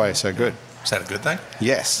 That's why he's so good. Is that a good thing?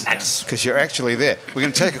 Yes, because you're actually there. We're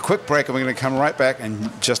going to take a quick break, and we're going to come right back in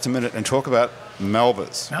just a minute and talk about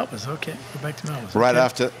Melba's. Melba's, okay. Go back to Melba's. Right okay.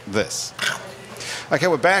 after this. Okay,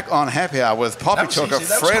 we're back on Happy Hour with Poppy Talker, easy.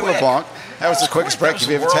 That was Fred quick. LeBlanc. That was the quickest break you've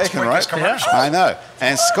ever taken, right? I know.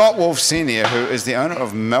 And Scott Wolf Sr., who is the owner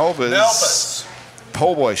of Melba's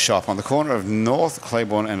Pool Boy shop on the corner of North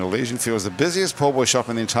Claiborne and Elysian Fields, the busiest pool boy shop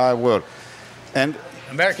in the entire world. And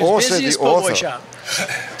America's also busiest the pool author. boy shop.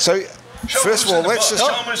 So, first of all, let's just...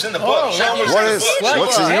 Show in the book.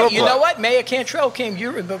 What's in your book? You know what? Maya Cantrell came.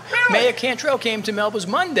 Maya Cantrell came to Melba's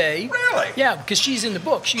Monday. Really? Yeah, because she's in the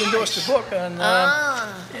book. She endorsed the book, and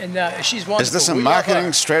she's wonderful. Is this a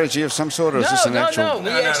marketing strategy of some sort, or is this an actual...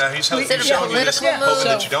 No. He's Is it a showing you this, political hoping move?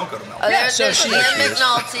 that you don't go to Melba. Yeah, so there's she- Ian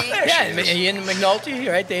McNulty. Yeah, Ian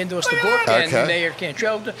McNulty, right? They endorsed the book, Okay. and Mayor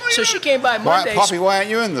Cantrell. So she came by Why, Monday. Poppy, why aren't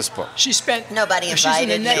you in this book? She spent. Nobody she's in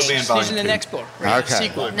the invited next, me. She'll be in She's volume in the two. next book. Right? Okay.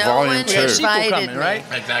 Sequel. No Volume one two. We got a sequel invited coming, me. right?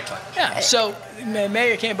 Exactly. Yeah. So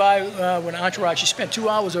Mayor came by with an entourage. She spent 2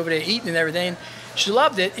 hours over there eating and everything. She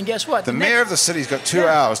loved it, and guess what? The mayor of the city's got 2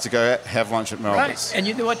 hours to go have lunch at Melba's. Right. And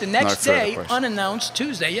you know what? The next further day, question. unannounced,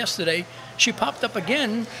 Tuesday, yesterday, she popped up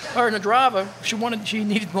again. Her and the driver. She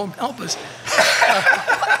needed more Melba's.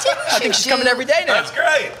 I think she's coming every day now. That's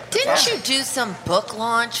great. Didn't you do some book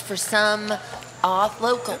launch for some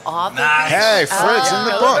local author? Nice. Hey, Fred's in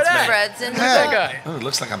the look book. at that. Fred's in the Hey. That book. guy. Oh, it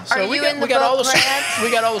looks like I'm... Are you in the we got all book, the Grant?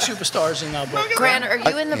 we got all the superstars in our book. Grant, are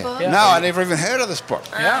you in the book? No, I never even heard of this book.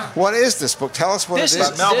 Yeah. What is this book? Tell us what This it is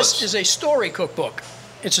is. Melba's. this is a story cookbook.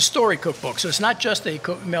 It's a story cookbook, so it's not just a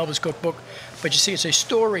Melba's cookbook, but you see, it's a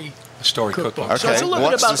story Story cookbook. So it's a little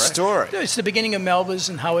What's bit about the story? It's the beginning of Melba's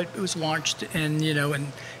and how it was launched, and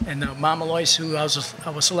Mama Lois, who I was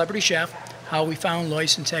a celebrity chef, how we found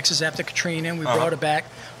Lois in Texas after Katrina, and we brought her back.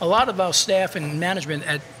 A lot of our staff and management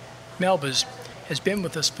at Melba's has been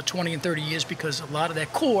with us for 20 and 30 years because a lot of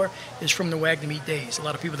that core is from the Wagner Meat days. A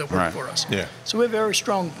lot of people that work Right. for us. Yeah. So we have a very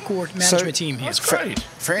strong core management team here.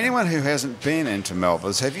 For anyone who hasn't been into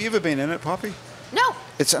Melba's, have you ever been in it, Poppy? No.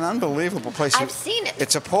 It's an unbelievable place. I've seen it.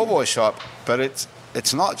 It's a pool boy shop, but it's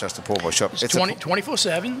not just a pool boy shop. It's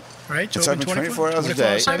 24/7, right? It's open 24 hours a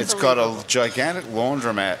day. 24/7. It's got a gigantic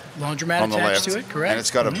laundromat Laundromat on the attached left, to it, correct? and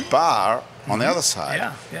it's got a bar on the other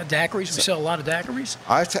side. Yeah, daiquiris. We sell a lot of daiquiris.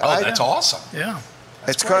 That's awesome. Yeah.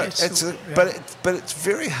 It's great. got but it's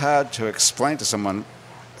very hard to explain to someone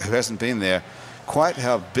who hasn't been there quite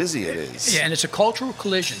how busy it is. Yeah, and it's a cultural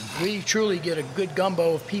collision. We truly get a good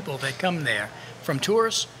gumbo of people that come there, from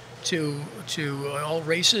tourists to all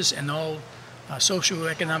races and all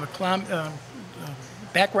socioeconomic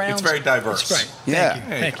backgrounds. It's very diverse. That's right. Yeah.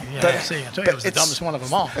 Thank you. Yeah, But- I see. I told you but I was the it's- dumbest one of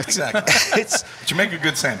them all. Exactly. It's But you make a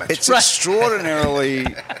good sandwich. it's Right. extraordinarily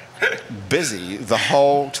busy the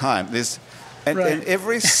whole time. And Right.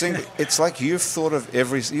 every single, it's like you've thought of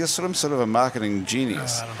you're sort of a marketing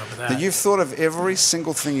genius. Oh, I don't know about that. You've thought of every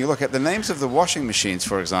single thing you look at. The names of the washing machines,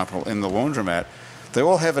 for example, in the laundromat, they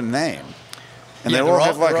all have a name. And Yeah, they they're all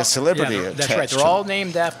have like they're a celebrity yeah, attached That's right. to They're all them.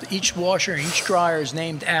 named after, each washer and each dryer is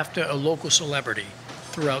named after a local celebrity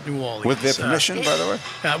throughout New Orleans. With their permission, by the way?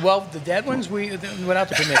 Well, the dead ones, without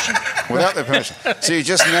the permission. Without their permission. So you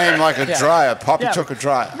just name like a Yeah. dryer. Poppy Yeah. took a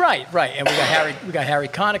dryer. Right. And we got Harry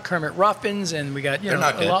Connick, Kermit Ruffins, and we got They're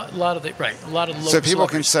not a dead. lot of the a lot of the local So people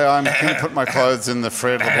can celebrities. say, I'm going to put my clothes in the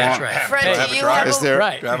Fred LeBlanc. That's right. Fred, have do a you dryer? have Is a there-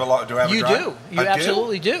 Right. Do I have a You dryer? do. You I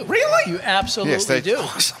absolutely do. Really? You absolutely Yes, they do.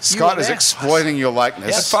 Scott You is are exploiting your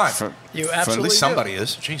likeness. That's fine. You At absolutely least do. somebody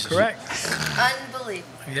is. Jesus. Correct. unbelievable.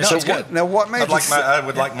 Yeah. So it's good. what made I you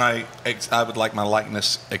would like my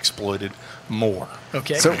likeness exploited more.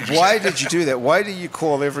 Okay. So why did you do that? Why do you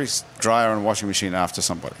call every dryer and washing machine after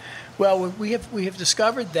somebody? Well, we have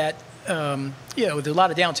discovered that there's a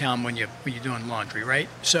lot of downtime when you're doing laundry, right?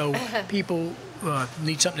 So people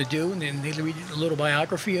need something to do, and then they read a little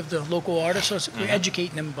biography of the local artist. So we're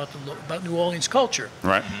educating them about New Orleans culture.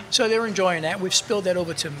 Right. So they're enjoying that. We've spilled that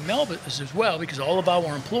over to Melbourne as well, because all of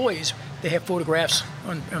our employees, they have photographs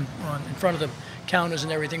on in front of the counters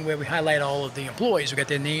and everything where we highlight all of the employees. We got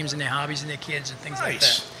their names and their hobbies and their kids and things like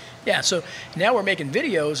that. Yeah, so now we're making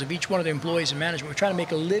videos of each one of the employees in management. We're trying to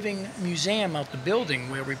make a living museum out the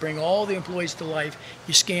building where we bring all the employees to life.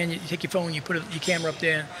 You scan, you take your phone, you put your camera up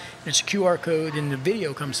there, and it's a QR code, and the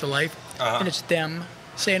video comes to life. And it's them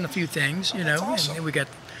saying a few things, you know. awesome. And we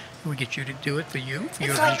get you to do it for you. For It's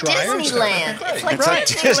your like dryer. Disneyland. It's like It's like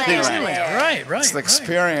Disneyland. Disneyland. Right. It's the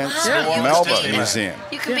Experience Yeah. Melbourne Disneyland. Museum.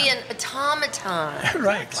 You could be an automaton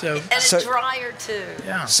Right. So, and So- a dryer too.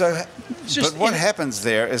 yeah. So, just- but what you know- happens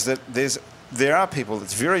there is that there are people.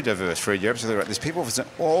 It's very diverse. Fred, you're absolutely right. There's people,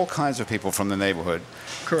 all kinds of people from the neighborhood.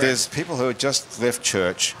 Correct. There's people who have just left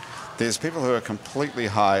church. There's people who are completely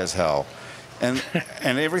high as hell, and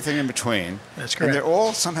everything in between. That's And correct. they're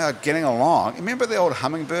all somehow getting along. Remember the old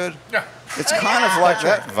hummingbird? Yeah. It's kind of like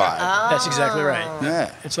that vibe. That's exactly right.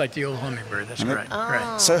 Yeah. It's like the old hummingbird. That's And it- right.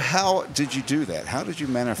 Right. So how did you do that? How did you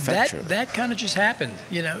manufacture That kind of just happened.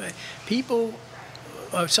 You know, people,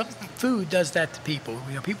 food does that to people.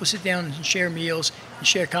 You know, people sit down and share meals and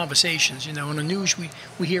share conversations. You know, on the news we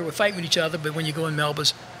hear we're fighting with each other, but when you go in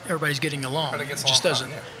Melba's, everybody's getting along. Everybody gets It just along doesn't.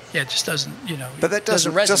 fine, Yeah, it just doesn't. You know. But that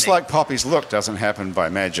doesn't, just resonate. like Poppy's look doesn't happen by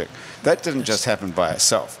magic. That didn't just happen by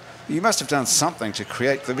itself. You must have done something to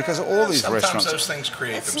create them, because all these Sometimes restaurants. those things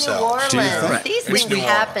create It's New themselves. Do you Orleans. think? These It's things New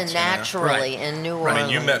happen Orleans, you know? naturally in New Orleans. I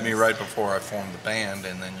mean, you met me right before I formed the band,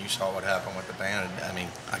 and then you saw what happened with the band. I mean,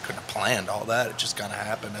 I couldn't have planned all that. It just kind of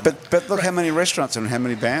happened. And But look how many restaurants and how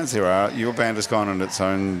many bands there are. Your band has gone on its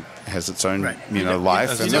own, has its own, Right. life, You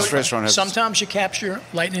and know, this restaurant has. Sometimes you capture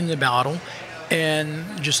lightning in the bottle,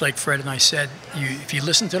 and just like Fred and I said, if you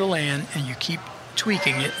listen to the land and you keep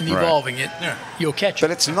tweaking it and Right. evolving it, Yeah. you'll catch But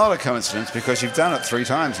it. it's not a coincidence, because you've done it 3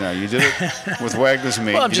 times now. You did it with Wagner's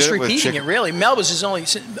Meat. Well, I'm you just did it with repeating it, chicken- really. Melba's is only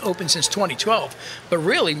open since 2012, but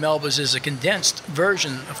really Melba's is a condensed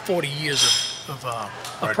version of 40 years of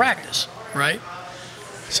Right. practice, right?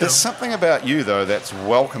 So, There's something about you, though, that's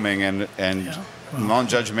welcoming and Yeah.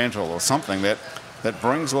 non-judgmental, or something that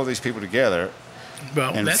brings all these people together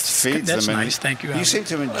well, and that's feeds that's them. nice. Thank you. You Alan. seem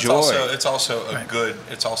to It's enjoy. also a Right. good.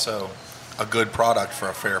 It's also a good product for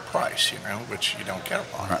a fair price, you know, which you don't get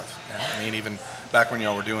a lot Right. of. You know? I mean, even back when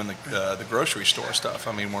y'all were doing the grocery store stuff,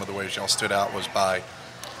 I mean, one of the ways y'all stood out was by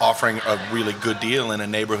offering a really good deal in a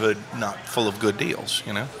neighborhood not full of good deals,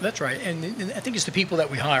 you know. That's right, and I think it's the people that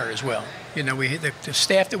we hire as well. You know, the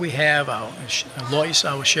staff that we have, Lois,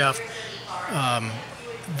 our chef,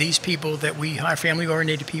 these people that we hire,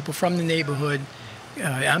 family-oriented people from the neighborhood.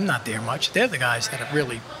 I'm not there much. They're the guys that are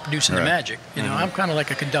really producing the Right. magic. You know, I'm kind of like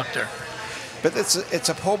a conductor. But it's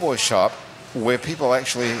a po' boy shop where people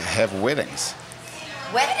actually have weddings.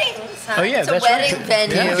 Weddings, huh? Oh, yeah, it's a that's wedding right.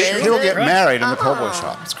 venue, Yeah, isn't People it? get Right. married in the po' boy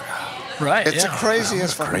shop. Right. It's yeah. the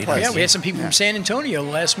craziest fucking great place. Yeah, we had some people Yeah. from San Antonio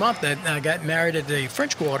last month that got married at the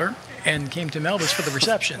French Quarter and came to Melba's for the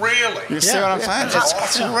reception. Really? You see Yeah. what I'm saying? It's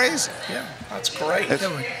awesome. crazy. Yeah. That's great.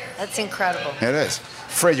 That's incredible. It is.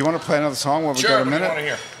 Fred, you want to play another song while we've Sure, got a what do you minute? want to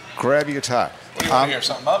hear? Grab your guitar. What do you want to hear?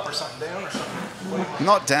 Something up or something down or something?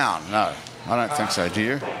 Not down, no. I don't think so. Do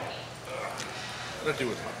you? What do I do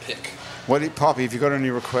with my pick? Poppy, have you got any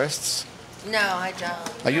requests? No, I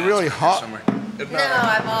don't. Are you really hot? Somewhere. No, Do you I'm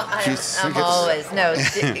think it's- always no.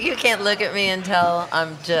 You can't look at me and tell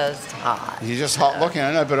I'm just hot. You're just hot looking,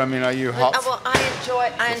 I know, but I mean, are you hot? Well,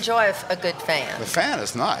 I enjoy a good fan. The fan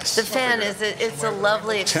is nice. The fan it's a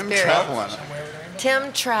lovely Tim experience. Chaplin.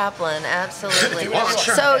 Tim Chaplin, absolutely.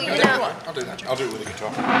 Sure. So you know, I'll do that. I'll do it with a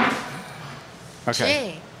guitar.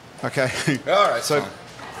 Okay. gee, Okay. All right. So, fine.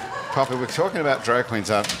 Poppy, we're talking about drag queens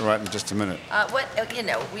right in just a minute. what? Okay,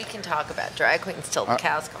 no, we can talk about drag queens till the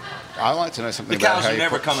cows come home. I'd like to know something The about cows how are you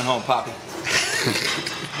never put- coming home, Poppy.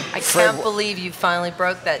 I Fred, can't believe you finally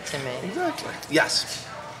broke that to me. Exactly. Yes.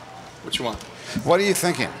 What you want? What are you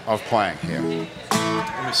thinking of playing here?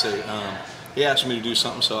 Let me see. He asked me to do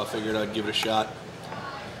something, so I figured I'd give it a shot.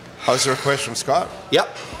 Oh, is there a request from Scott? Yep.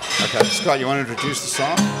 Okay. Scott, you want to introduce the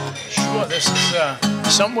song? Sure, this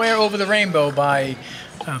is Somewhere Over the Rainbow by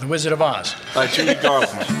The Wizard of Oz. By Judy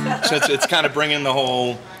Garland. Since it's kind of bringing the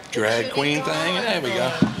whole drag queen thing. There we go.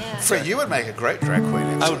 Yeah. Fred, you would make a great drag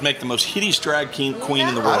queen. I would make the most hideous drag queen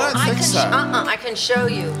in the I world. don't I think can, so. I can show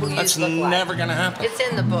you who That's you look like. never going to happen. It's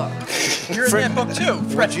in the book. You're in that book too,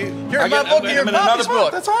 Fred. you- You're in my book. You're in Bobby's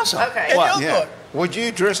book. That's awesome. Okay. In What? your Yeah. book. Would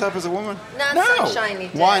you dress up as a woman? Not No. Sunshiny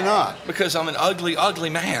Day. Why not? Because I'm an ugly, ugly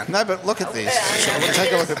man. No, but look at these.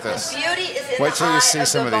 Take a look at this. Beauty is in Wait the till you eye see of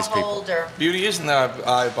some the of these people. beholder. Beauty is in the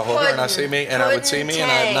eye of the beholder, and I see me, and I would see me,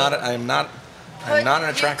 and I'm not an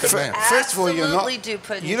attractive man. First of all, you're not. Absolutely do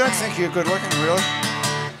pudding You don't tang. think you're good looking, really?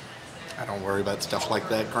 I don't worry about stuff like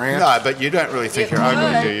that, Grant. No, but you don't really think You you're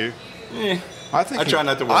ugly, could. do you? I think I try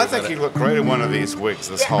not to worry I about think it. you look great in one of these wigs.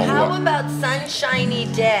 This Yeah, whole how look. about Sunshiny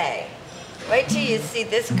Day? Wait till you see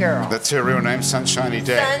this girl. That's her real name, Sunshiny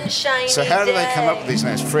Day. Sunshiny So how did they come up Day. with these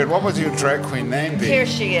names? Fred, what would your drag queen name be? Here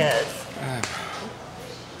she is.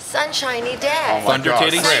 Sunshiny Day. Oh my Thunder God.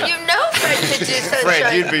 titties? So you know Fred could do Sunshiny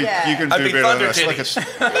Fred, you Day. can I'd do be better Thunder than this. Look Titties.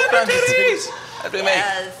 at, Thunder Titties. That'd be me.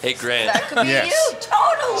 Yes. Hey, Grant. That could be Yes. you.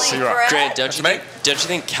 Totally, See, right. Fred. Grant, That's me. don't you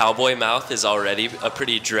think Cowboy Mouth is already a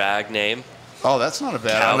pretty drag name? oh, that's not a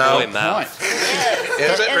bad Cowboy point. Mouth.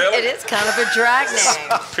 Is it really? It is kind of a drag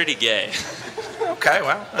name. Pretty gay. Okay,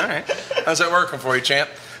 well, all right. How's that working for you, champ?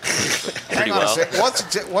 Hang Pretty on well. a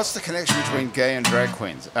sec. What's the connection between gay and drag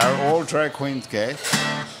queens? Are all drag queens gay?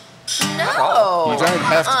 No. You don't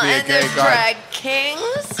have to be a and gay there's guy. drag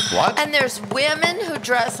kings. What? And there's women who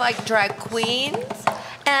dress like drag queens.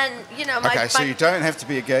 And, you know, Okay, so you don't have to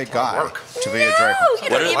be a gay guy to be a No, drag queen. you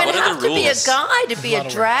don't What are- even what are have the to be a rules? guy to be a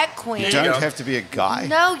drag queen. You There you don't go. have to be a guy.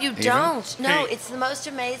 No, you even? don't. No, Hey. it's the most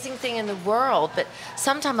amazing thing in the world. But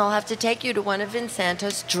sometime I'll have to take you to one of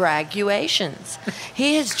Vincento's draguations.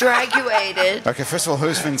 He has draguated Okay, first of all,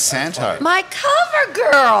 who's Vincenzo? my cover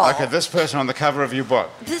girl. Okay, this person on the cover of your book.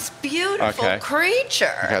 This beautiful Okay.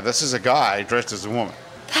 creature. Okay, this is a guy dressed as a woman.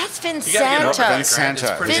 That's You gotta get Vincento. over that, Grant. Vincenzo.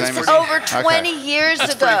 It's pretty- His Vince name is- over Okay. 20 years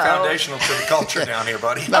That's ago. pretty foundational to the culture down here,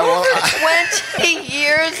 buddy. No, well, Over 20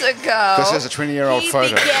 years ago. This is a 20-year-old he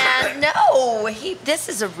photo. This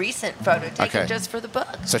is a recent photo taken Okay. just for the book.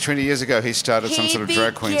 so 20 years ago, he started some sort of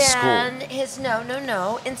drag queen school.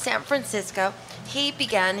 In San Francisco, he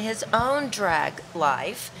began his own drag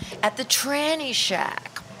life at the Tranny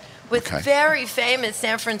Shack with Okay. very famous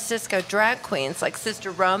San Francisco drag queens like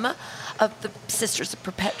Sister Roma of the Sisters of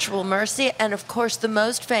Perpetual Mercy, and of course the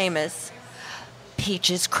most famous,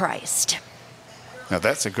 Peaches Christ. Now,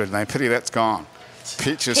 that's a good name. Pity that's gone.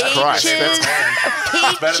 Peaches Christ. Peaches,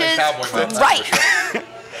 better than Cowboy Mouth, that's right. for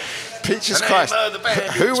Peaches The name Christ. of the band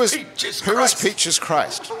Who is was Peaches who was Christ. Peaches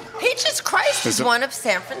Christ? Peaches Christ Is is it- one of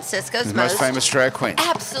San Francisco's The most famous drag queen.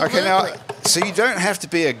 Absolutely. Okay, now, so you don't have to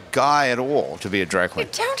be a guy at all to be a drag queen.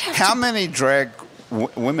 You don't have How to- many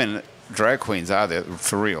women drag queens are there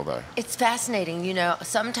for real, though? It's fascinating. You know,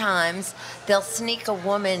 sometimes they'll sneak a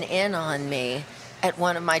woman in on me at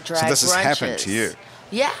one of my drag this has brunches. happened to you?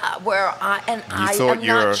 Yeah, where I am not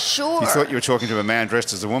sure. You thought you were talking to a man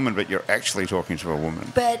dressed as a woman, but you're actually talking to a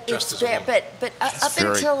woman. But Just it's as a very, woman. but up very-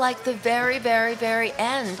 until like the very, very, very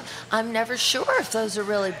end, I'm never sure if those are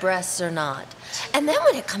really breasts or not. And then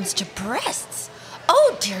when it comes to breasts,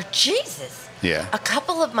 oh dear Jesus! Yeah. A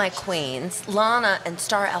couple of my queens, Lana and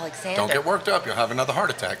Star Alexander. Don't get worked up. You'll have another heart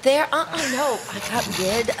attack. They're no, I got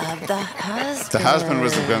rid of the husband. The husband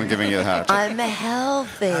was the one giving you the heart attack. I'm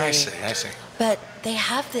healthy. I see. But they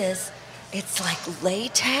have this. It's like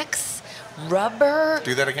latex, rubber.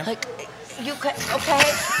 Do that again? Like you could, okay?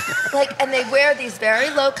 Like, and they wear these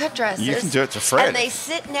very low cut dresses. You can do it to Fred. And they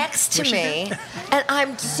sit next to me, and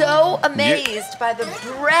I'm so amazed by the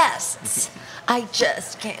breasts. I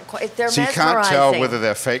just can't quite. They're So you mesmerizing. can't tell whether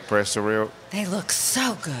they're fake breasts or real. They look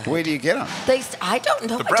so good. Where do you get them? I don't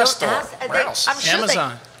know. The I breast don't store. ask. Rouse. I'm sure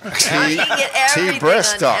Amazon. You can get everything on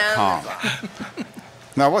Tbreast.com. Amazon.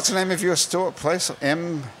 Now, what's the name of your store place?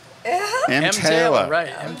 M M. Taylor. Right,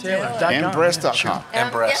 mtaylor.com. Mbreast.com.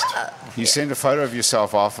 And breast. Yeah. You send a photo of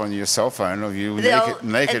yourself off on your cell phone of you They'll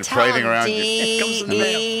naked tell parading them around you. comes in the mail.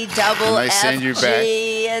 D-E-double-F-G, And they send you back.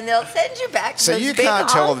 and they'll send you back to So those you big can't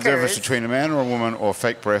tell the difference honkers. between a man or a woman or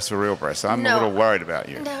fake breasts or real breasts. I'm a No. little worried about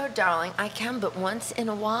you. No, darling, I can, but once in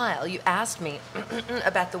a while. You asked me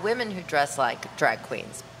about the women who dress like drag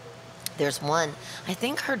queens. There's one, I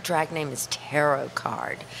think her drag name is Tarot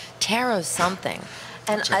Card. Tarot something.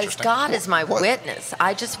 And That's as interesting. God is my What? witness,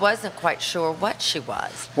 I just wasn't quite sure what she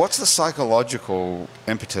was. What's the psychological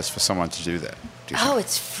impetus for someone to do that? Do you Oh, think?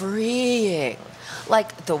 it's freeing.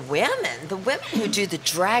 Like the women who do the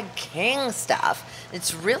drag king stuff,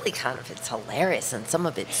 it's really it's hilarious and some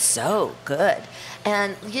of it's so good.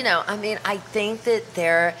 And, you know, I mean, I think that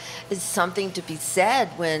there is something to be said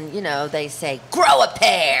when, you know, they say, grow a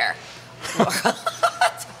pair.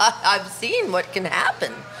 I've seen what can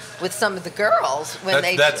happen with some of the girls when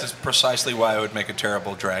they That's precisely why I would make a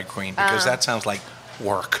terrible drag queen, because that sounds like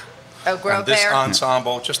work. Oh, grow And this pair?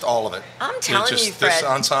 ensemble, just all of it. I'm It's telling just you, this Fred.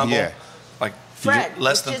 ensemble, Yeah. like Fred,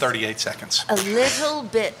 Less than just 38 seconds. a little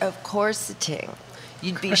bit of corseting.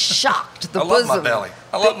 You'd be shocked. The I love bosom. my belly.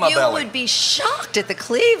 I love my You belly. would be shocked at the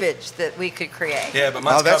cleavage that we could create. Yeah, but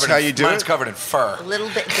mine's, that's covered, how in, you do mine's it? covered in fur. A little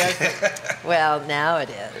bit doesn't. Well, now it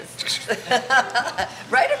is.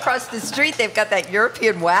 Right across the street, they've got that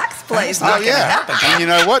European wax place. Oh, yeah. And you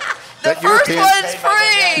know what? The first one's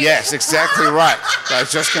free. Yes, exactly right. I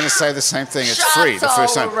was just going to say the same thing. It's Shots free the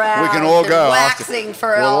first all time. around We can all and go waxing after.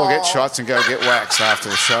 for We'll all get all. shots and go get waxed after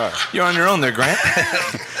the show. You're on your own there, Grant.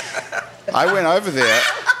 I went over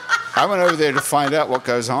there to find out what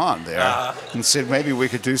goes on there, and said maybe we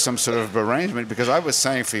could do some sort of arrangement, because I was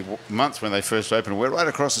saying for months when they first opened, we're right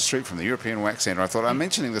across the street from the European Wax Centre. I thought, I'm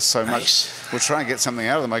mentioning this so much, we'll try and get something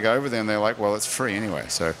out of them. I go over there and they're like, well, it's free anyway.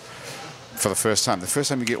 So for the first time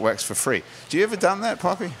you get waxed for free. Do you ever done that,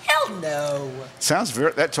 Poppy? Hell no. Sounds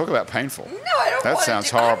talk about painful. No, I don't That want sounds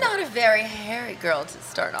to. horrible. I'm not a very hairy girl to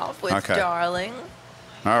start off with, Okay. darling.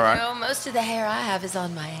 All right. No, most of the hair I have is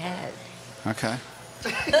on my head. Okay.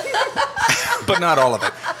 But not all of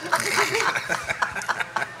it.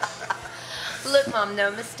 Look, Mom,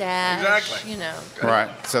 no mustache. Exactly. You know. Right.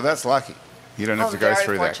 So that's lucky. You don't have Oh, to go very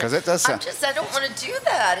through that, because it does sound. I don't want to do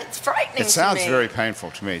that. It's frightening It sounds to me. very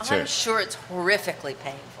painful to me too. I'm sure it's horrifically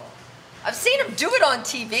painful. I've seen them do it on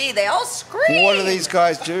TV. They all scream. What do these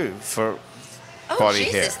guys do for Oh, body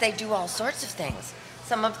Jesus, hair? they do all sorts of things.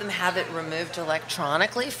 Some of them have it removed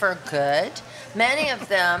electronically for good. Many of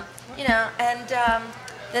them, you know, and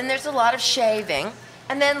then there's a lot of shaving.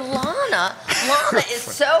 And then Lana is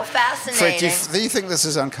so fascinating. Fred, do you think this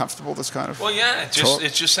is uncomfortable, this kind of? Well, yeah, Talk.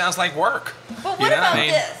 it just sounds like work. But You what know, about I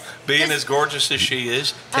mean, this? Being This- as gorgeous as she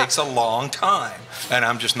is takes a long time, and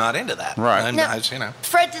I'm just not into that. Right. And Now, you know.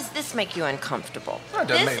 Fred, does this make you uncomfortable? No, it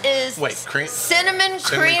doesn't This make- is wait, cinnamon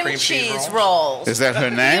cream cheese rolls. Is that her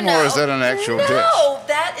name, or is that an actual dish? No,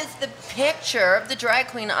 that is the picture of the drag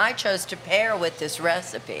queen I chose to pair with this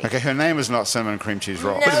recipe. Okay, her name is not cinnamon cream cheese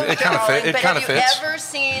roll. No, it kinda darling, fit- it but kinda have you fits. ever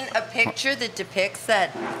seen a picture that depicts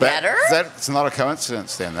that That- better? That's not a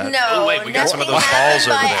coincidence then. That, No, Oh, wait, we got some of nothing those balls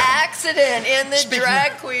happened over by there. accident in the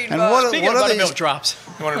drag queen And book. what Speaking of are buttermilk these? drops,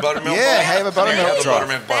 You want a buttermilk Yeah, bowl? have a buttermilk Have a drop.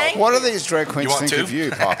 buttermilk bowl. Thank What do these drag You queens want think two? of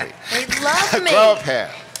you, Poppy? They love me. Grow a pair.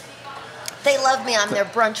 They love me. I'm their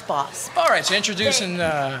brunch boss. all right. So introducing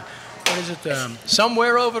what is it?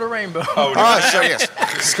 Somewhere over the rainbow. Oh, so yes.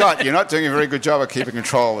 Scott, you're not doing a very good job of keeping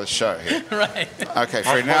control of this show here. Right. Okay,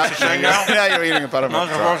 Fred, now you're eating a buttermilk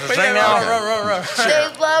drop. But yeah, right.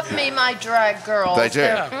 They love me, my drag girls. They do.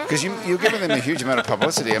 They're- Because you're giving them a huge amount of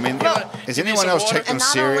publicity. I mean, Well, is give me anyone some else water. take them And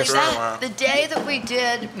not serious? only that, the day that we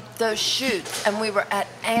did those shoots and we were at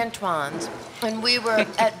Antoine's and we were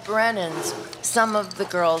at Brennan's, some of the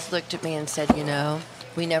girls looked at me and said, you know,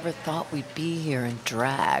 we never thought we'd be here in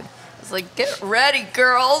drag. I was like, get ready,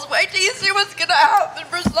 girls. Wait till you see what's going to happen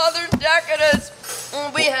for Southern Decadence.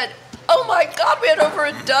 And we had, oh my God, we had over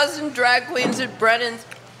a dozen drag queens at Brennan's.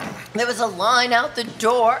 There was a line out the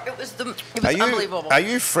door. It was unbelievable. Are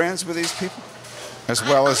you friends with these people? As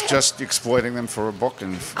well as just exploiting them for a book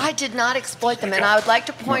and I did not exploit them, and I would like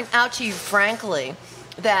to point out to you, frankly,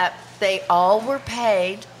 that they all were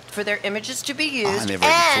paid for their images to be used, never even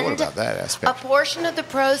thought and about that aspect. a portion of the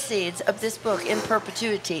proceeds of this book in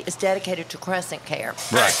perpetuity is dedicated to Crescent Care.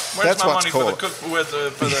 right. Where's That's my what's money cool. for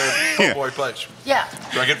the po' boy place? Yeah,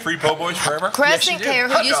 Do I get free po' boys forever? Crescent do. Care,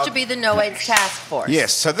 who Hot used to dog. be the No AIDS Task Force.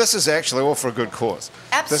 Yes, so this is actually all for a good cause.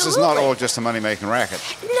 This is not Absolutely. all just a money-making racket.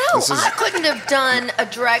 No, This is- I couldn't have done a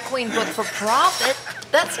drag queen book for profit.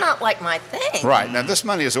 That's not like my thing. Right, now this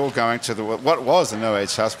money is all going to what was the No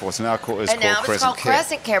Age Task Force, now is And called now it's Crescent called Care.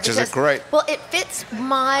 Crescent Care Which because is a great... well, it fits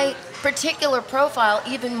my particular profile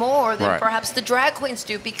even more than Right. perhaps the drag queens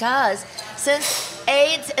do, because since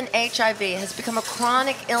AIDS and HIV has become a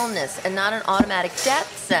chronic illness and not an automatic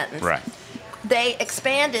death sentence, Right. they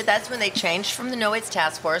expanded. That's when they changed from the No AIDS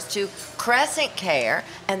Task Force to Crescent Care,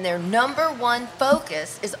 and their number one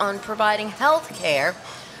focus is on providing health care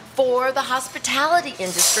for the hospitality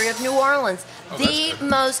industry of New Orleans, the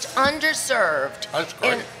most underserved That's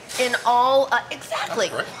great. in all exactly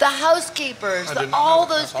That's great. the housekeepers, I didn't all know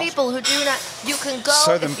that. those That's people who do not. You can go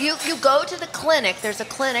So if you go to the clinic. There's a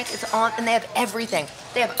clinic. It's on, and they have everything.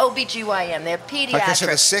 They have OBGYN. They have pediatrics. Okay, so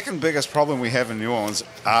the second biggest problem we have in New Orleans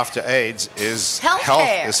after AIDS is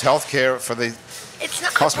Healthcare. health care for the It's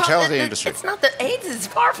not hospitality industry. It's not that AIDS is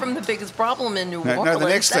far from the biggest problem in New Orleans. No, the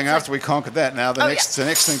next thing That's after we conquered that, now the next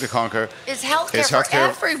thing to conquer is healthcare for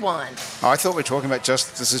everyone. Oh, I thought we were talking about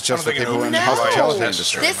this is just for thinking people in the No. hospitality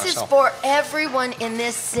industry. This is for everyone in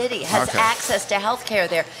this city has Okay. access to healthcare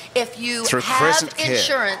there. If you Through have Crescent Care.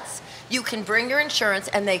 insurance, you can bring your insurance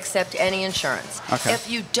and they accept any insurance. Okay. If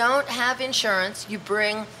you don't have insurance, you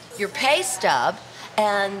bring your pay stub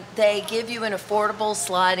and they give you an affordable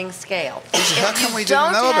sliding scale. How If come we you didn't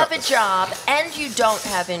don't know have about a this? job and you don't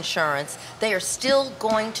have insurance, they are still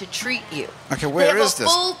going to treat you. Okay, where they have is a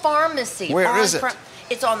this? full pharmacy. Where on is it?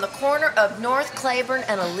 It's on the corner of North Claiborne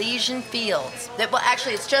and Elysian Fields. Well,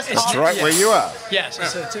 actually, it's just It's off- Right where you are. Yes,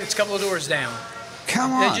 it's a couple of doors down.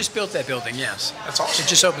 Come They on. just built that building, yes. That's awesome. It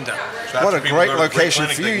just opened up. So What after a people great go to Great location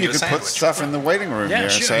Clinic, for they you. can You get a could put sandwich. stuff in the waiting room Yeah, there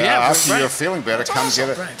and sure, say, yeah, after right. you're feeling better, come get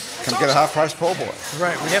it. Right. Come get a half-price po' boy.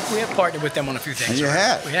 Right, we have partnered with them on a few things. You right?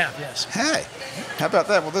 have? We have, yes. Hey, how about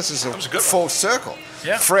that? Well, this is a was a good full circle.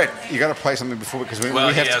 Yeah. Fred, you got to play something before because we Well,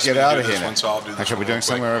 have he to asked get me to out do of this here. one, so I'll do this Okay, one we're doing real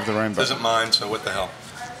Somewhere quick. Over the Rainbow. Doesn't mind, so what the hell.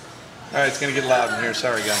 All right, it's going to get loud in here.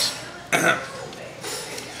 Sorry, guys.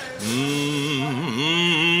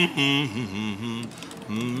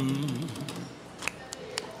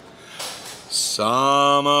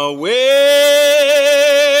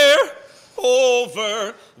 Somewhere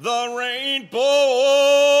over the rainbow,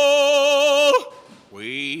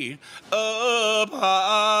 way up high,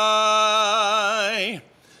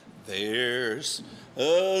 there's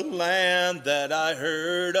a land that I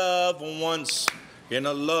heard of once in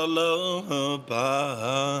a lullaby.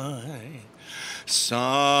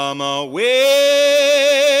 Somewhere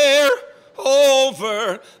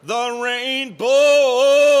over the rainbow,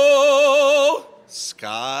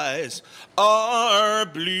 skies are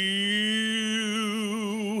blue,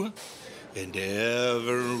 and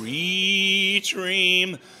every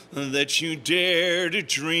dream that you dare to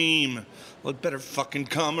dream, well, it better fucking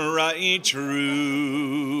come right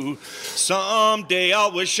true. Someday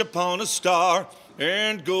I'll wish upon a star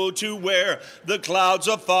and go to where the clouds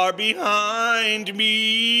are far behind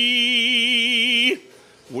me,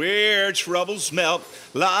 where troubles melt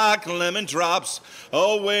like lemon drops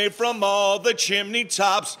away from all the chimney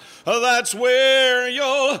tops. That's where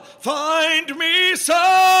you'll find me,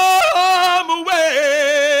 somewhere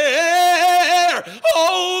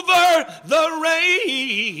over the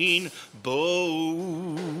rainbow.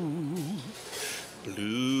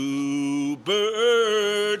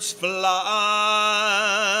 Bluebirds fly.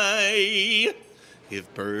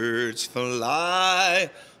 If birds fly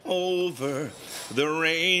over the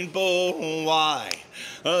rainbow, why?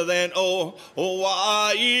 Then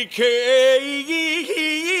why can't?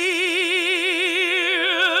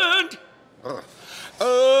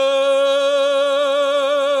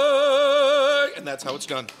 And that's how it's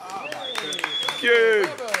done. Good.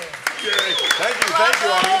 Thank you, audience. Thank you,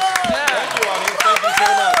 audience. Thank you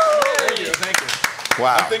so much. Thank you.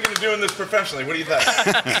 Wow. I'm thinking of doing this professionally. What do you think?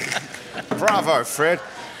 Bravo, Fred.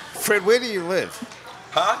 Fred, where do you live?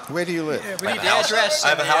 Huh? Where do you live? We need the address. I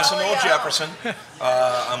have a house in Old Jefferson.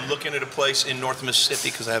 I'm looking at a place in North Mississippi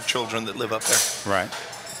because I have children that live up there. Right.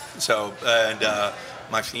 So, and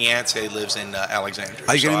my fiance lives in Alexandria.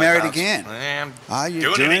 Are you getting So I married found- again? I'm Are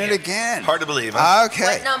you doing it again? Hard to believe, huh? Okay.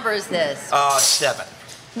 What number is this? 7.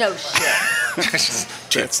 No shit.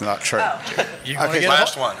 That's not true. You're going Okay, to get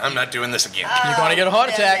Last one. I'm not doing this again. You're going to get a heart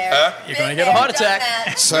attack. Huh? You're going to get a heart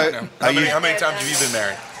attack. So, How many times have you been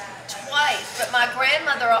married? Twice, but my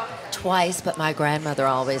grandmother. Twice, but my grandmother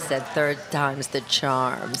always said third time's the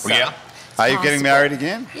charm. So Yeah. are you getting possible. married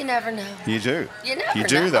again? You never know. You do. You never You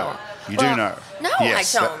do, know. though. You Well, do know. No,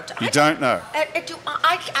 Yes, I don't. You don't know.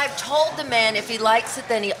 I've told the man if he likes it,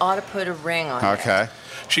 then he ought to put a ring on it. Okay.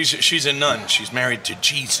 She's a nun. She's married to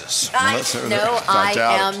Jesus. I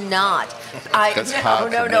doubt it. am not. That's part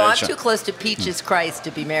No. I'm conversion. too close to Peaches Christ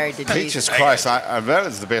to be married to Peaches Jesus. Christ, that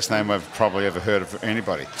is the best name I've probably ever heard of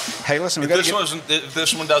anybody. Hey, listen, we got to If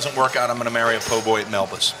this one doesn't work out, I'm going to marry a po' boy at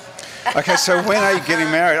Melba's. Okay, so when are you getting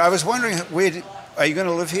married? I was wondering, are you going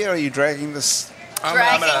to live here? Or are you dragging this? My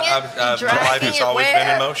Dragging life has it always been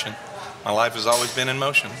where? in motion. My life has always been in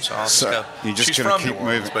motion, so I'll just So, go. you're just She's gonna from keep New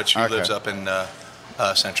Orleans, moving. but she Okay. lives up in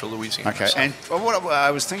central Louisiana. Okay, so. and what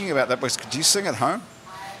I was thinking about that was, do you sing at home?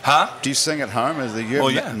 Huh? Do you sing at home? Do you Well,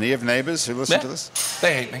 have, yeah. do you have neighbors who listen Yeah. to this?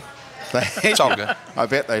 They hate me. It's all good. I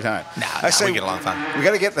bet they don't. Nah, we get along fine. We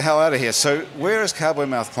got to get the hell out of here. So where is Cowboy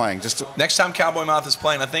Mouth playing? Next time Cowboy Mouth is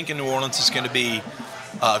playing, I think in New Orleans it's going to be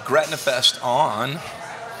Gretna Fest on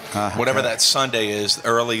Whatever that Sunday is,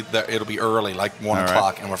 it'll be early, like 1 All right.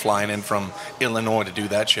 o'clock, and we're flying in from Illinois to do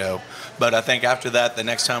that show. But I think after that, the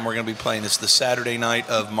next time we're going to be playing is the Saturday night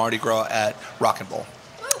of Mardi Gras at Rock and Roll.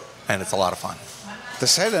 And it's a lot of fun. The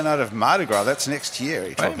Saturday night of Mardi Gras, that's next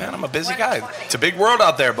year. Hey, man, I'm a busy guy. It's a big world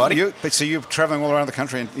out there, buddy. So you're traveling all around the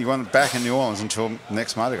country, and you weren't back in New Orleans until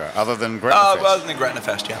next Mardi Gras, other than Gretna Fest. Well, the Gretna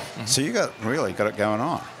Fest, yeah. So you got it going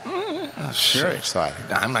on. Very exciting.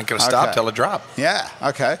 I'm not going to stop till it drops. Yeah,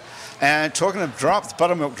 okay. And talking of drops,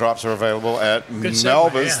 buttermilk drops are available at Good segue,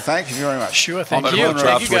 Melba's. yeah. Thank you very much. Sure, thank Buttermilk you.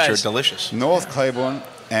 drops, Thank you which are guys. delicious. North Claiborne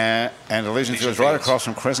and Elysian Fields, right Fields. across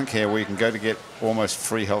from Crescent Care, where you can go to get almost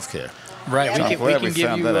free health care. Right, I'm we glad can we give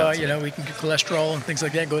found you, that out. we can get cholesterol and things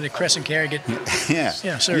like that. Go to Crescent Care and get. Yeah.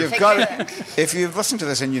 Yeah, sir. You've got it. If you've listened to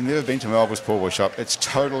this and you've never been to Melba's Pool Boy Shop, it's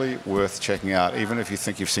totally worth checking out, even if you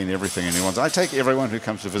think you've seen everything in New Orleans. I take everyone who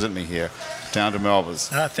comes to visit me here down to Melba's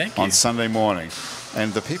Thank you. on Sunday morning.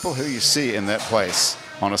 And the people who you see in that place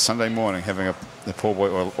on a Sunday morning having a pool boy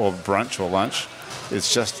or brunch or lunch,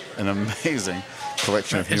 it's just an amazing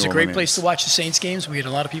collection of It's New a great Orleans. place to watch the Saints games. We get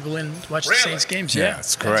a lot of people in to watch the Saints games. Yeah,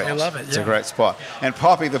 it's great. I love it. It's a great spot. And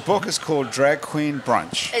Poppy, the book is called Drag Queen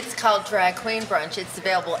Brunch. It's called Drag Queen Brunch. It's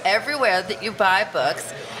available everywhere that you buy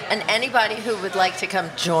books. And anybody who would like to come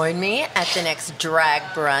join me at the next drag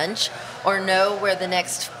brunch or know where the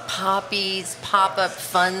next Poppy's pop-up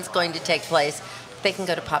fun's going to take place, they can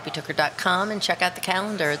go to poppytooker.com and check out the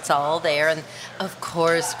calendar. It's all there. And of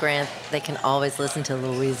course, Grant, they can always listen to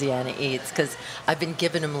Louisiana Eats because I've been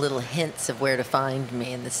giving them little hints of where to find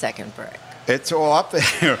me in the second break. It's all up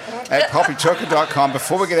there at poppytooker.com.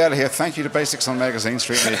 Before we get out of here, thank you to Basics on Magazine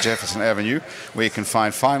Street near Jefferson Avenue, where you can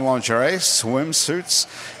find fine lingerie, swimsuits,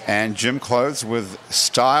 and gym clothes with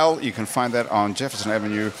style. You can find that on Jefferson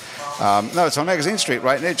Avenue. It's on Magazine Street,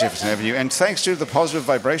 right near Jefferson Avenue. And thanks to the Positive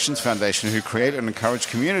Vibrations Foundation, who create and encourage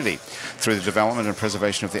community through the development and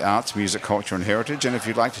preservation of the arts, music, culture, and heritage. And if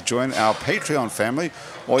you'd like to join our Patreon family,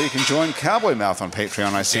 or you can join Cowboy Mouth on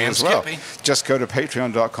Patreon, I see Damn as well. Skippy. Just go to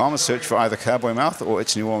patreon.com and search for either Cowboy Mouth or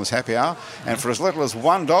It's New Orleans Happy Hour. And for as little as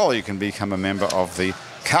 $1, you can become a member of the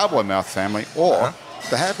Cowboy Mouth family or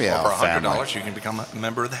the Happy Hour For family. $100, you can become a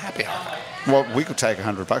member of the Happy Hour. Well, we could take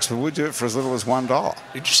 $100, but we'd do it for as little as $1.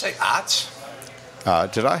 Did you say arts?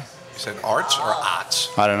 Did I? You said arts or arts?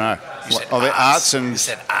 I don't know. You said The arts and You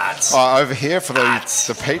said arts. over here for Arts.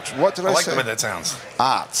 the patron. What did I I like say? the way that sounds.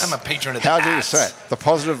 Arts. I'm a patron of the How arts. do you say it? The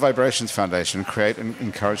Positive Vibrations Foundation create and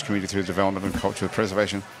encourage community through development and culture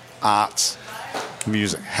preservation, arts,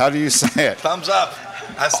 music. How do you say it? Thumbs up.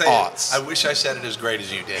 I say Arts. it. I wish I said it as great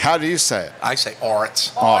as you did. How do you say it? I say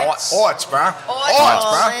arts. Arts. Arts, bro.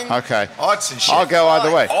 Arts, bro. Okay. Arts and shit. I'll go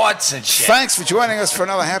either way. Arts and shit. Thanks for joining us for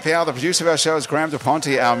another Happy Hour. The producer of our show is Graham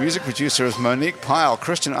DePonte. Our music producer is Monique Pyle.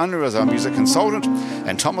 Christian Unruh is our music consultant.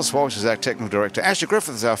 And Thomas Walsh is our technical director. Ashley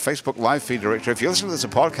Griffith is our Facebook live feed director. If you're listening to this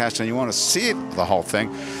as a podcast and you want to see it, the whole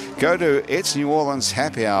thing, go to It's New Orleans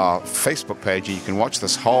Happy Hour Facebook page and you can watch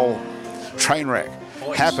this whole train wreck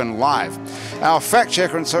happen live. Our fact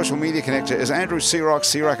checker and social media connector is Andrew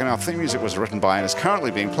Searock, and our theme music was written by and is currently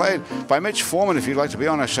being played by Mitch Foreman. If you'd like to be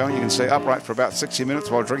on our show, you can stay upright for about 60 minutes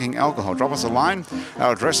while drinking alcohol. Drop us a line.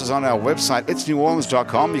 Our address is on our website,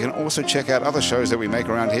 itsneworleans.com. You can also check out other shows that we make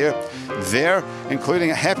around here there, including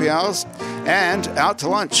Happy Hours and Out to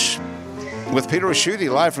Lunch with Peter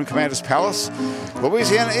Raschuti live from Commander's Palace.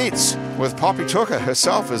 Louisiana Eats with Poppy Tooker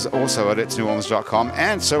herself is also at itsneworleans.com,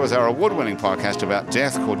 and so is our award-winning podcast about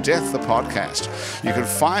death called Death the Podcast. You can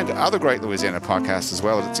find other great Louisiana podcasts as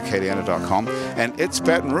well at itsacadiana.com and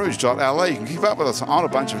itsbatonrouge.la. You can keep up with us on a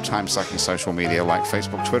bunch of time-sucking social media like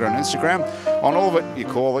Facebook, Twitter, and Instagram. On all of it, you're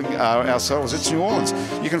calling ourselves It's New Orleans.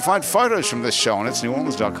 You can find photos from this show on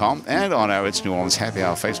itsneworleans.com and on our It's New Orleans Happy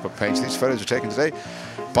Hour Facebook page. These photos are taken today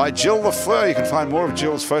by Jill LaFleur. You can find more of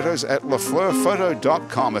Jill's photos at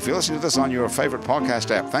lafleurphoto.com. If you're listening to this on your favorite podcast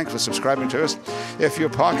app, thanks for subscribing to us. If your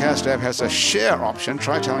podcast app has a share option,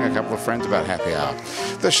 try telling a couple of friends about Happy Hour.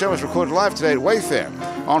 This show is recorded live today at Wayfair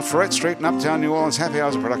on Ferret Street in Uptown New Orleans. Happy Hour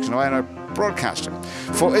is a production of ANO Broadcasting.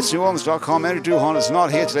 For itsneworleans.com, Andrew Duhon is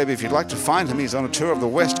not here today, but if you'd like to find him, he's on a tour of the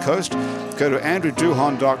West Coast. Go to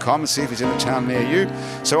andrewduhon.com and see if he's in a town near you.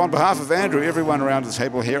 So on behalf of Andrew, everyone around the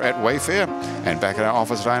table here at Wayfair and back at our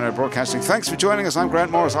office at ANO Broadcasting, thanks for joining us. I'm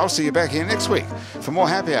Grant Morris. I'll see you back here next week for more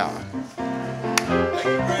Happy Hour.